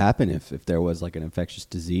 What would happen if there was an infectious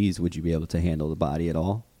disease? Would you be able to handle the body at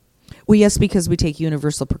all? Well, yes, because we take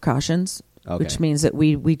universal precautions, which means that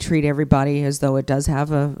we treat everybody as though it does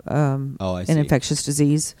have an infectious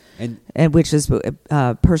disease, and which is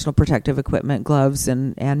personal protective equipment, gloves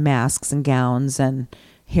and masks and gowns and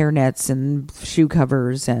hairnets and shoe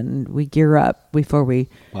covers, and we gear up before we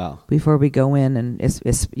go in, and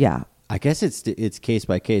it's I guess it's case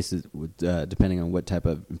by case, depending on what type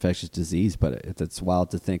of infectious disease, but it's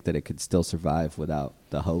wild to think that it could still survive without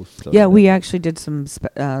the host. We actually did some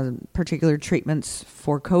particular treatments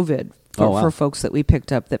for COVID for folks that we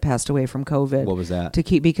picked up that passed away from COVID. What was that? To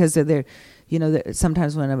keep, because they're,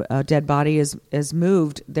 sometimes when a dead body is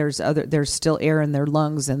moved, there's still air in their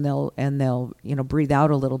lungs, and they'll breathe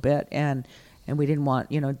out a little bit, and and we didn't want,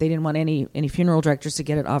 they didn't want any funeral directors to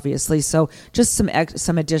get it, obviously. So just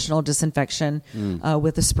some additional disinfection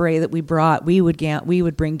with the spray that we brought. We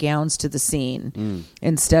would bring gowns to the scene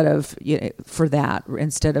instead of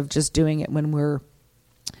instead of just doing it when we're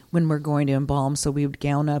going to embalm. So we would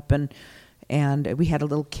gown up and we had a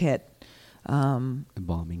little kit.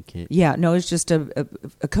 Embalming kit. Yeah, no, it's just a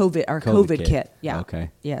COVID kit. Yeah.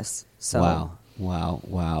 Okay. Yes. So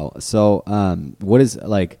Wow. So what is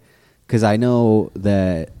like? Because I know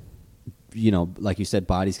that, like you said,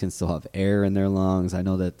 bodies can still have air in their lungs. I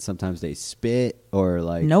know that sometimes they spit or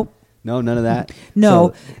like... Nope. No, none of that?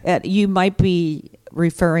 No. You might be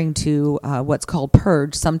referring to what's called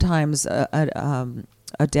purge. Sometimes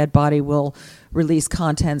a dead body will release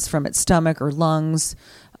contents from its stomach or lungs,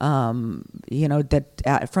 from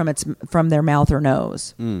their mouth or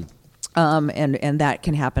nose. And that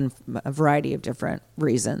can happen for a variety of different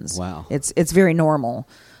reasons. Wow. It's very normal.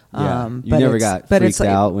 Yeah. You never got freaked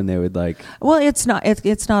out when they would like... Well, it's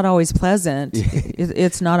not always pleasant.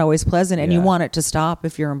 It's not always pleasant, and you want it to stop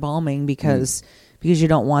if you're embalming because you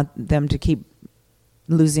don't want them to keep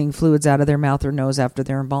losing fluids out of their mouth or nose after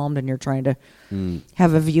they're embalmed, and you're trying to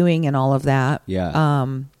have a viewing and all of that. Yeah.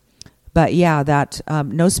 But yeah, that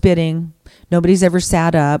no spitting. Nobody's ever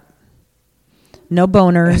sat up. No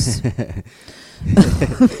boners.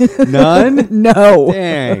 None? No.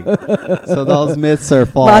 Dang. So those myths are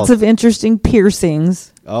false. Lots of interesting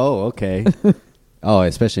piercings. Oh, okay. Oh,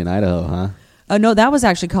 especially in Idaho, huh? Oh, no, that was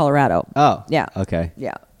actually Colorado. Oh. Yeah. Okay.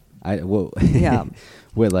 Yeah. Yeah.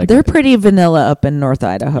 With like they're pretty vanilla up in North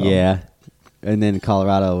Idaho. Yeah. And then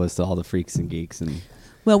Colorado was all the freaks and geeks and...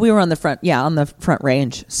 Well, we were on the front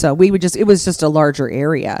range. So it was just a larger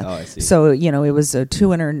area. Oh, I see. So, it was a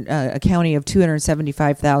county of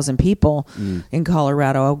 275,000 people in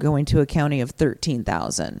Colorado going to a county of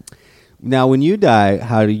 13,000. Now, when you die,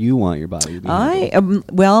 how do you want your body to be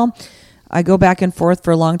handled? I go back and forth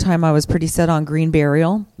for a long time. I was pretty set on green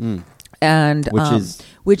burial. And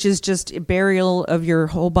which is just burial of your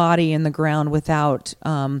whole body in the ground without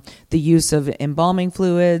the use of embalming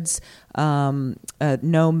fluids,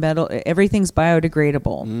 no metal. Everything's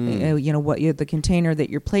biodegradable. The container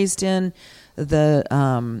that you're placed in,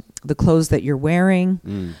 the clothes that you're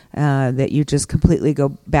wearing, that you just completely go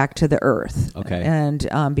back to the earth, okay,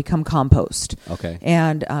 and become compost. Okay,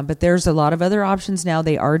 and but there's a lot of other options now.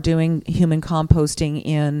 They are doing human composting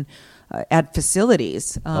in. At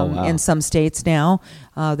facilities in some states now.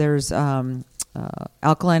 There's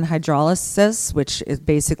alkaline hydrolysis, which is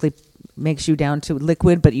basically makes you down to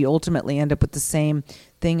liquid, but you ultimately end up with the same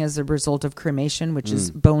thing as a result of cremation, which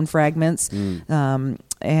is bone fragments. So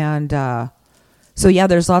yeah,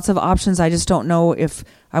 there's lots of options. I just don't know if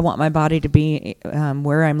I want my body to be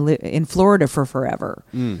where I'm in Florida for forever,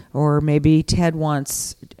 or maybe Ted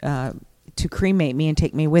wants to cremate me and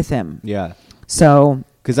take me with him. Yeah. So.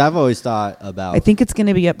 Because I've always thought about... I think it's going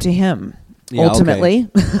to be up to him, ultimately.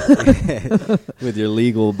 Okay. With your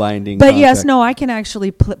legal binding But contract. yes, no, I can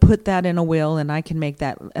actually put that in a will, and I can make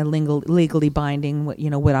that a legally binding.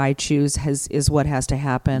 What I choose is what has to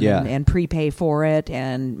happen, and prepay for it,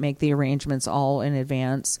 and make the arrangements all in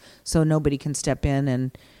advance, so nobody can step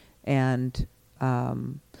in and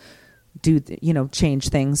do change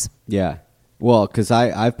things. Yeah. Well, because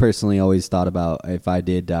I've personally always thought about if I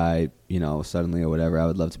did die, suddenly or whatever, I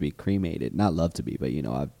would love to be cremated. Not love to be, but,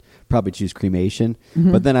 I'd probably choose cremation.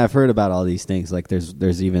 Mm-hmm. But then I've heard about all these things. Like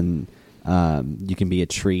there's even, you can be a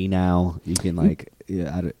tree now. You can I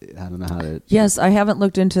don't know how to. Yes, I haven't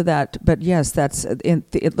looked into that. But yes,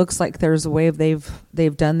 it looks like there's a way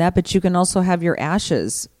they've done that. But you can also have your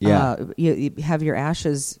ashes. Yeah. You have your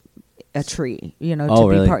ashes a tree, to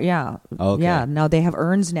really? be part. Yeah. Okay. Yeah. Now they have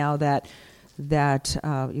urns now that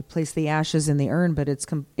you place the ashes in the urn, but it's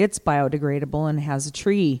biodegradable and has a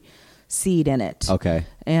tree seed in it. Okay.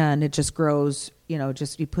 And it just grows,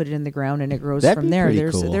 just you put it in the ground and it grows That'd from be there.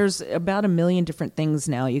 pretty cool. There's about 1 million different things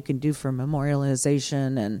now you can do for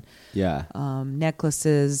memorialization and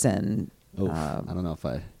necklaces and I don't know if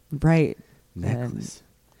I right necklace.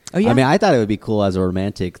 Oh yeah. I mean, I thought it would be cool as a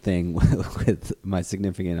romantic thing with my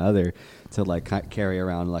significant other to carry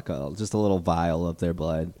around just a little vial of their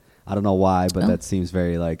blood. I don't know why, but that seems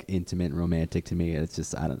very intimate and romantic to me. It's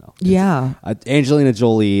just, I don't know. Yeah. Angelina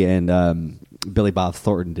Jolie and Billy Bob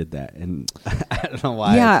Thornton did that, and I don't know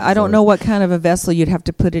why. Yeah, I don't know what kind of a vessel you'd have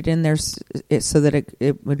to put it in there so that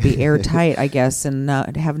it would be airtight, I guess, and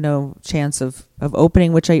not have no chance of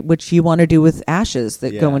opening, which you want to do with ashes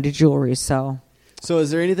that go into jewelry. So. So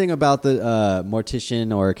is there anything about the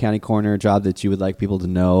mortician or county coroner job that you would like people to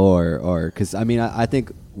know, or because I mean I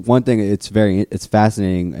think one thing it's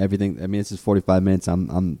fascinating, everything. I mean, this is 45 minutes.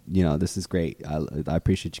 I'm this is great. I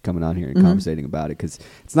appreciate you coming on here and conversating about it, because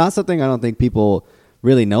it's not something I don't think people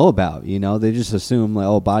really know about. They just assume like,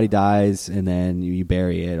 oh, body dies and then you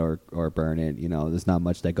bury it or burn it. There's not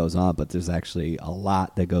much that goes on, but there's actually a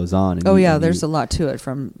lot that goes on. And there's a lot to it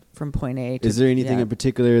from point A to, is there anything in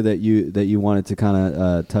particular that you wanted to kind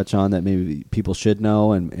of touch on that maybe people should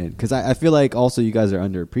know? And because I feel like also you guys are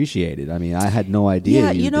underappreciated. I mean, I had no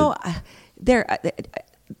idea.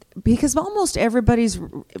 Because almost everybody's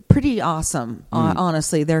pretty awesome.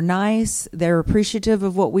 Honestly, they're nice. They're appreciative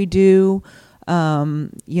of what we do.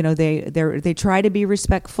 They try to be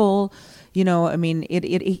respectful. I mean,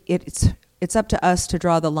 it's up to us to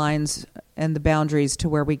draw the lines and the boundaries to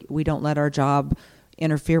where we don't let our job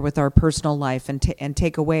interfere with our personal life and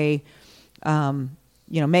take away,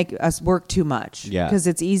 make us work too much. Yeah. Because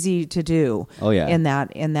it's easy to do. Oh yeah. In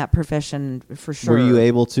that profession, for sure. Were you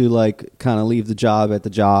able to like kind of leave the job at the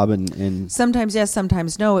job and sometimes yes,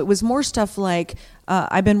 sometimes no. It was more stuff like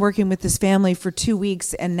I've been working with this family for 2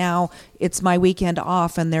 weeks and now it's my weekend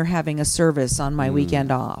off and they're having a service on my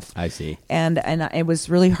weekend off. I see. And it was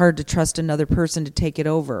really hard to trust another person to take it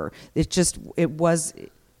over. It just was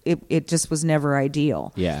never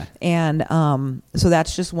ideal. Yeah. And so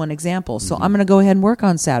that's just one example. So I'm going to go ahead and work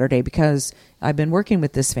on Saturday because I've been working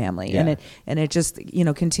with this family. Yeah. And it just,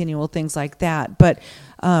 continual things like that. But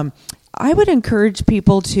I would encourage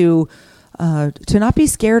people to not be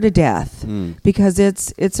scared to death because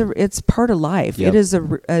it's part of life. Yep.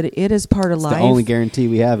 It is part of life. The only guarantee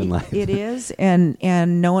we have in life. It is. And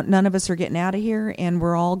none of us are getting out of here, and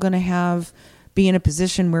we're all going to be in a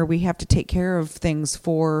position where we have to take care of things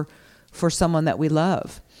for someone that we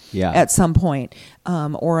love at some point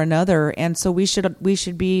or another. And so we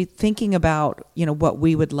should be thinking about, what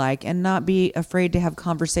we would like and not be afraid to have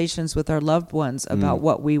conversations with our loved ones about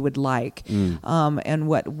what we would like and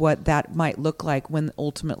what that might look like when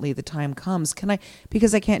ultimately the time comes.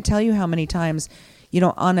 Because I can't tell you how many times,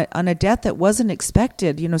 on a death that wasn't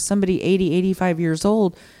expected, somebody 80, 85 years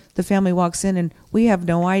old, the family walks in and we have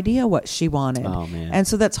no idea what she wanted. Oh, man. And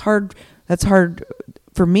so that's hard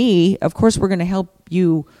for me. Of course, we're going to help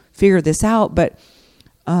you figure this out, but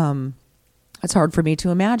it's hard for me to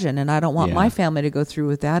imagine. And I don't want my family to go through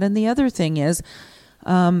with that. And the other thing is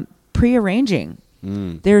prearranging.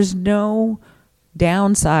 There's no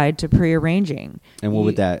downside to prearranging. And what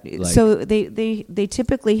would that like? So they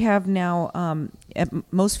typically have now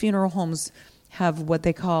at most funeral homes have what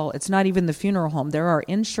they call, it's not even the funeral home. There are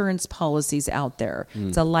insurance policies out there.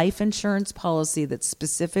 It's a life insurance policy that's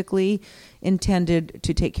specifically intended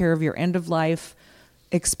to take care of your end of life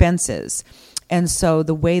expenses. And so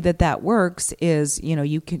the way that works is,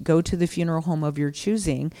 you can go to the funeral home of your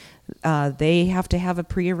choosing. They have to have a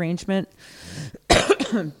prearrangement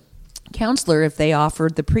counselor if they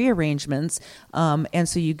offered the prearrangements. And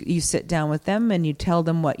so you sit down with them and you tell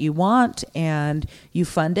them what you want and you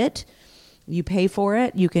fund it. You pay for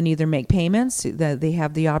it. You can either make payments. They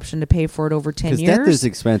have the option to pay for it over 10 years. Because death is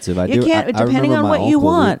expensive. Depending on what you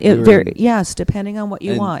want. Yes, depending on what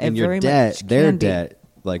you want. And your debt, their debt,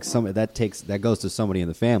 like that goes to somebody in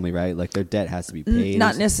the family, right? Like their debt has to be paid.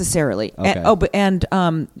 Not necessarily. Okay.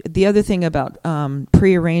 The other thing about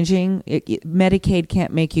prearranging, Medicaid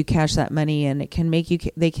can't make you cash that money in. They can make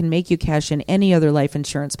you cash in any other life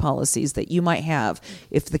insurance policies that you might have.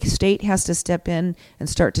 If the state has to step in and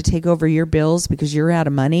start to take over your bills because you're out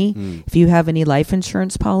of money, if you have any life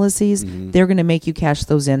insurance policies, they're going to make you cash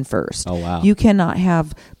those in first. Oh wow! You cannot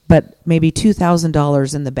have but maybe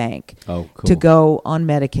 $2,000 in the bank to go on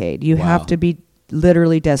Medicaid. You have to be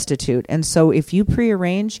literally destitute. And so if you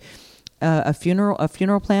prearrange a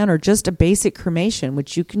funeral plan or just a basic cremation,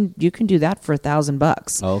 which you can do that for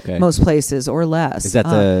 $1,000. Okay. Most places or less. Is that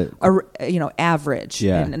average?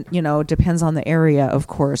 Yeah. And it depends on the area, of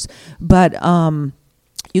course. But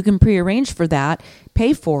you can prearrange for that,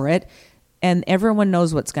 pay for it, and everyone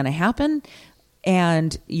knows what's going to happen.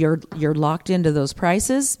 And you're locked into those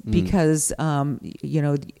prices because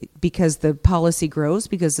because the policy grows,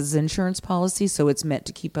 because it's an insurance policy, so it's meant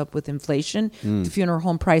to keep up with inflation. The funeral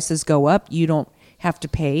home prices go up, you don't have to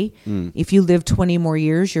pay. If you live 20 more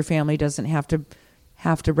years, your family doesn't have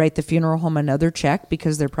to write the funeral home another check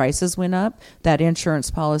because their prices went up. That insurance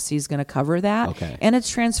policy is going to cover that. Okay. And it's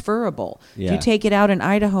transferable. Yeah. If you take it out in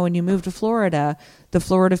Idaho and you move to Florida, the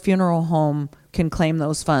Florida funeral home can claim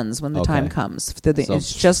those funds when the time comes.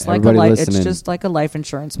 It's just like a life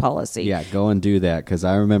insurance policy. Yeah, go and do that, because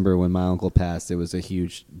I remember when my uncle passed, it was a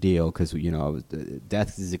huge deal because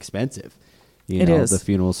death is expensive. you It know, is. the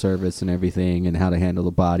funeral service and everything, and how to handle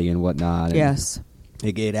the body and whatnot. And Yes.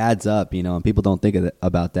 it adds up, you know, and people don't think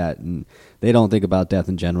about that, and they don't think about death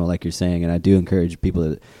in general, like you're saying. And I do encourage people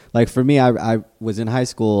to, like, for me, I was in high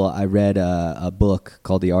school. I read a book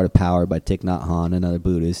called The Art of Power by Thich Nhat Hanh, another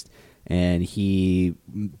Buddhist, and he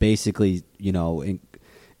basically, you know,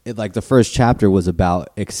 like the first chapter was about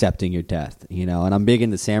accepting your death, you know. And I'm big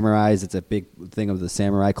into samurais. It's a big thing of the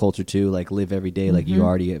samurai culture too. Like, live every day like you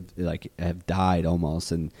already have died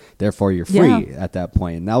almost, and therefore you're free at that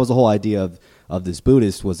point. And that was the whole idea of this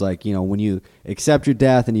Buddhist, was like, you know, when you accept your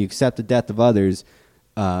death and you accept the death of others,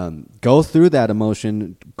 go through that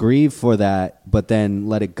emotion, grieve for that, but then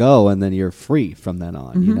let it go, and then you're free from then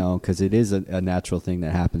on, you know, because it is a natural thing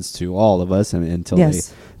that happens to all of us, and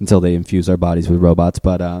until they infuse our bodies with robots.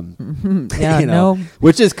 But Yeah, you know,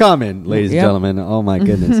 which is common, ladies and gentlemen. Oh my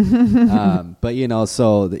goodness. But you know,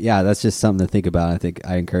 so that's just something to think about. I think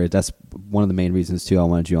I encourage. That's one of the main reasons too I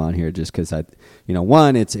wanted you on here, just because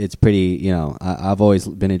one, it's pretty, you know, I've always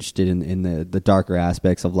been interested in the darker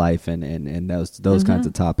aspects of life and those kinds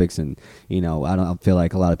of topics. And, you know, I don't feel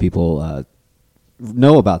like a lot of people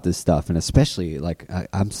know about this stuff. And especially, like,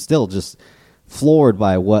 I'm still just floored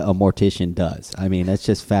by what a mortician does. I mean, that's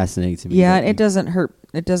just fascinating to me. Yeah, it doesn't hurt.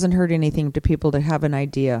 It doesn't hurt anything to people to have an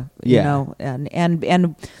idea, you know,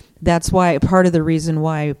 and that's why part of the reason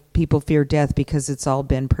why people fear death, because it's all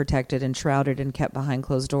been protected and shrouded and kept behind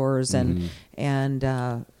closed doors, and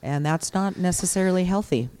that's not necessarily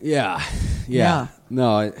healthy. Yeah.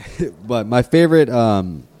 No, but my favorite,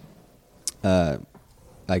 I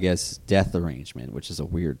guess, death arrangement, which is a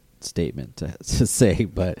weird statement to say,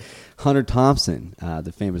 but Hunter Thompson,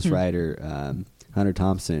 the famous writer, Hunter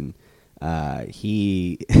Thompson,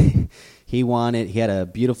 he had a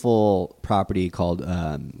beautiful property called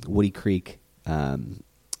Woody Creek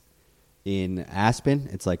in Aspen.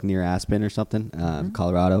 It's like near Aspen or something,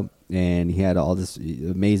 Colorado. And he had all this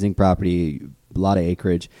amazing property, a lot of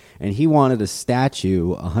acreage, and he wanted a statue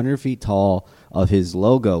 100 feet tall of his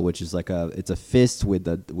logo, which is like it's a fist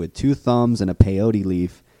with two thumbs and a peyote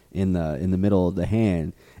leaf in the middle of the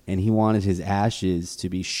hand. And he wanted his ashes to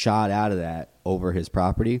be shot out of that over his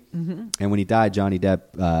property. And when he died, Johnny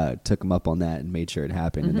Depp took him up on that and made sure it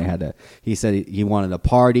happened. And they had he said he wanted a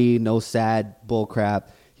party, no sad bull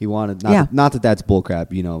crap. He wanted, not that that's bull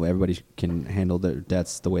crap, you know, everybody can handle their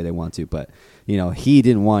deaths the way they want to, but, you know, he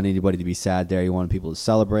didn't want anybody to be sad there. He wanted people to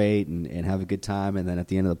celebrate and have a good time, and then at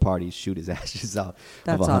the end of the party, shoot his ashes out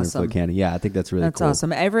of a 100-foot cannon. Yeah, I think that's really cool. That's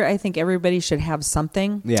awesome. I think everybody should have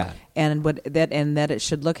something. Yeah. And that it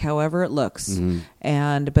should look however it looks.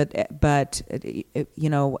 And but you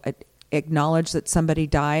know, acknowledge that somebody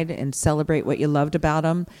died and celebrate what you loved about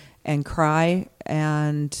them and cry,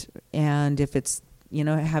 and if it's, you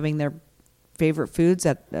know, having their favorite foods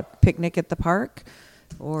at a picnic at the park,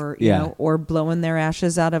 or you know, or blowing their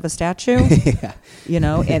ashes out of a statue, you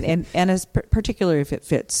know, and as particularly if it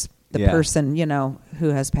fits the person, you know, who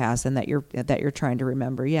has passed and that you're trying to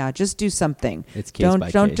remember. Yeah, just do something. It's case by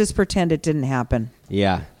don't case. Just pretend it didn't happen.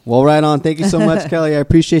 Yeah. Well, right on. Thank you so much, Kelli. I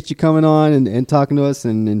appreciate you coming on and talking to us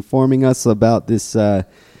and informing us about this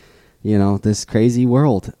you know, this crazy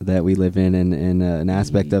world that we live in, and an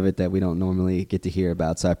aspect of it that we don't normally get to hear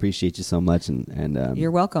about. So I appreciate you so much. And you're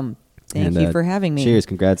welcome. Thank you for having me. Cheers.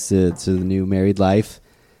 Congrats to the new married life.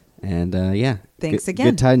 And thanks again.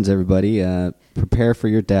 Good tidings, everybody. Prepare for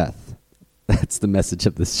your death. That's the message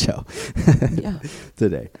of this show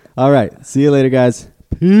today. All right. See you later, guys.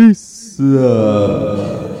 Peace.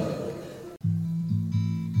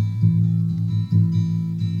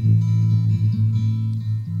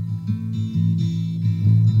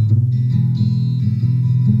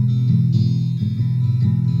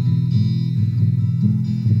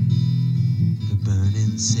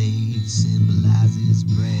 Sage symbolizes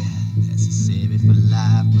prayer, necessary for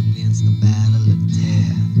life against the battle of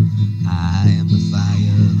death. I am the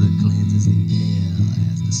fire that cleanses the air,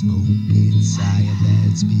 as the smoke inside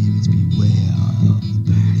bad spirits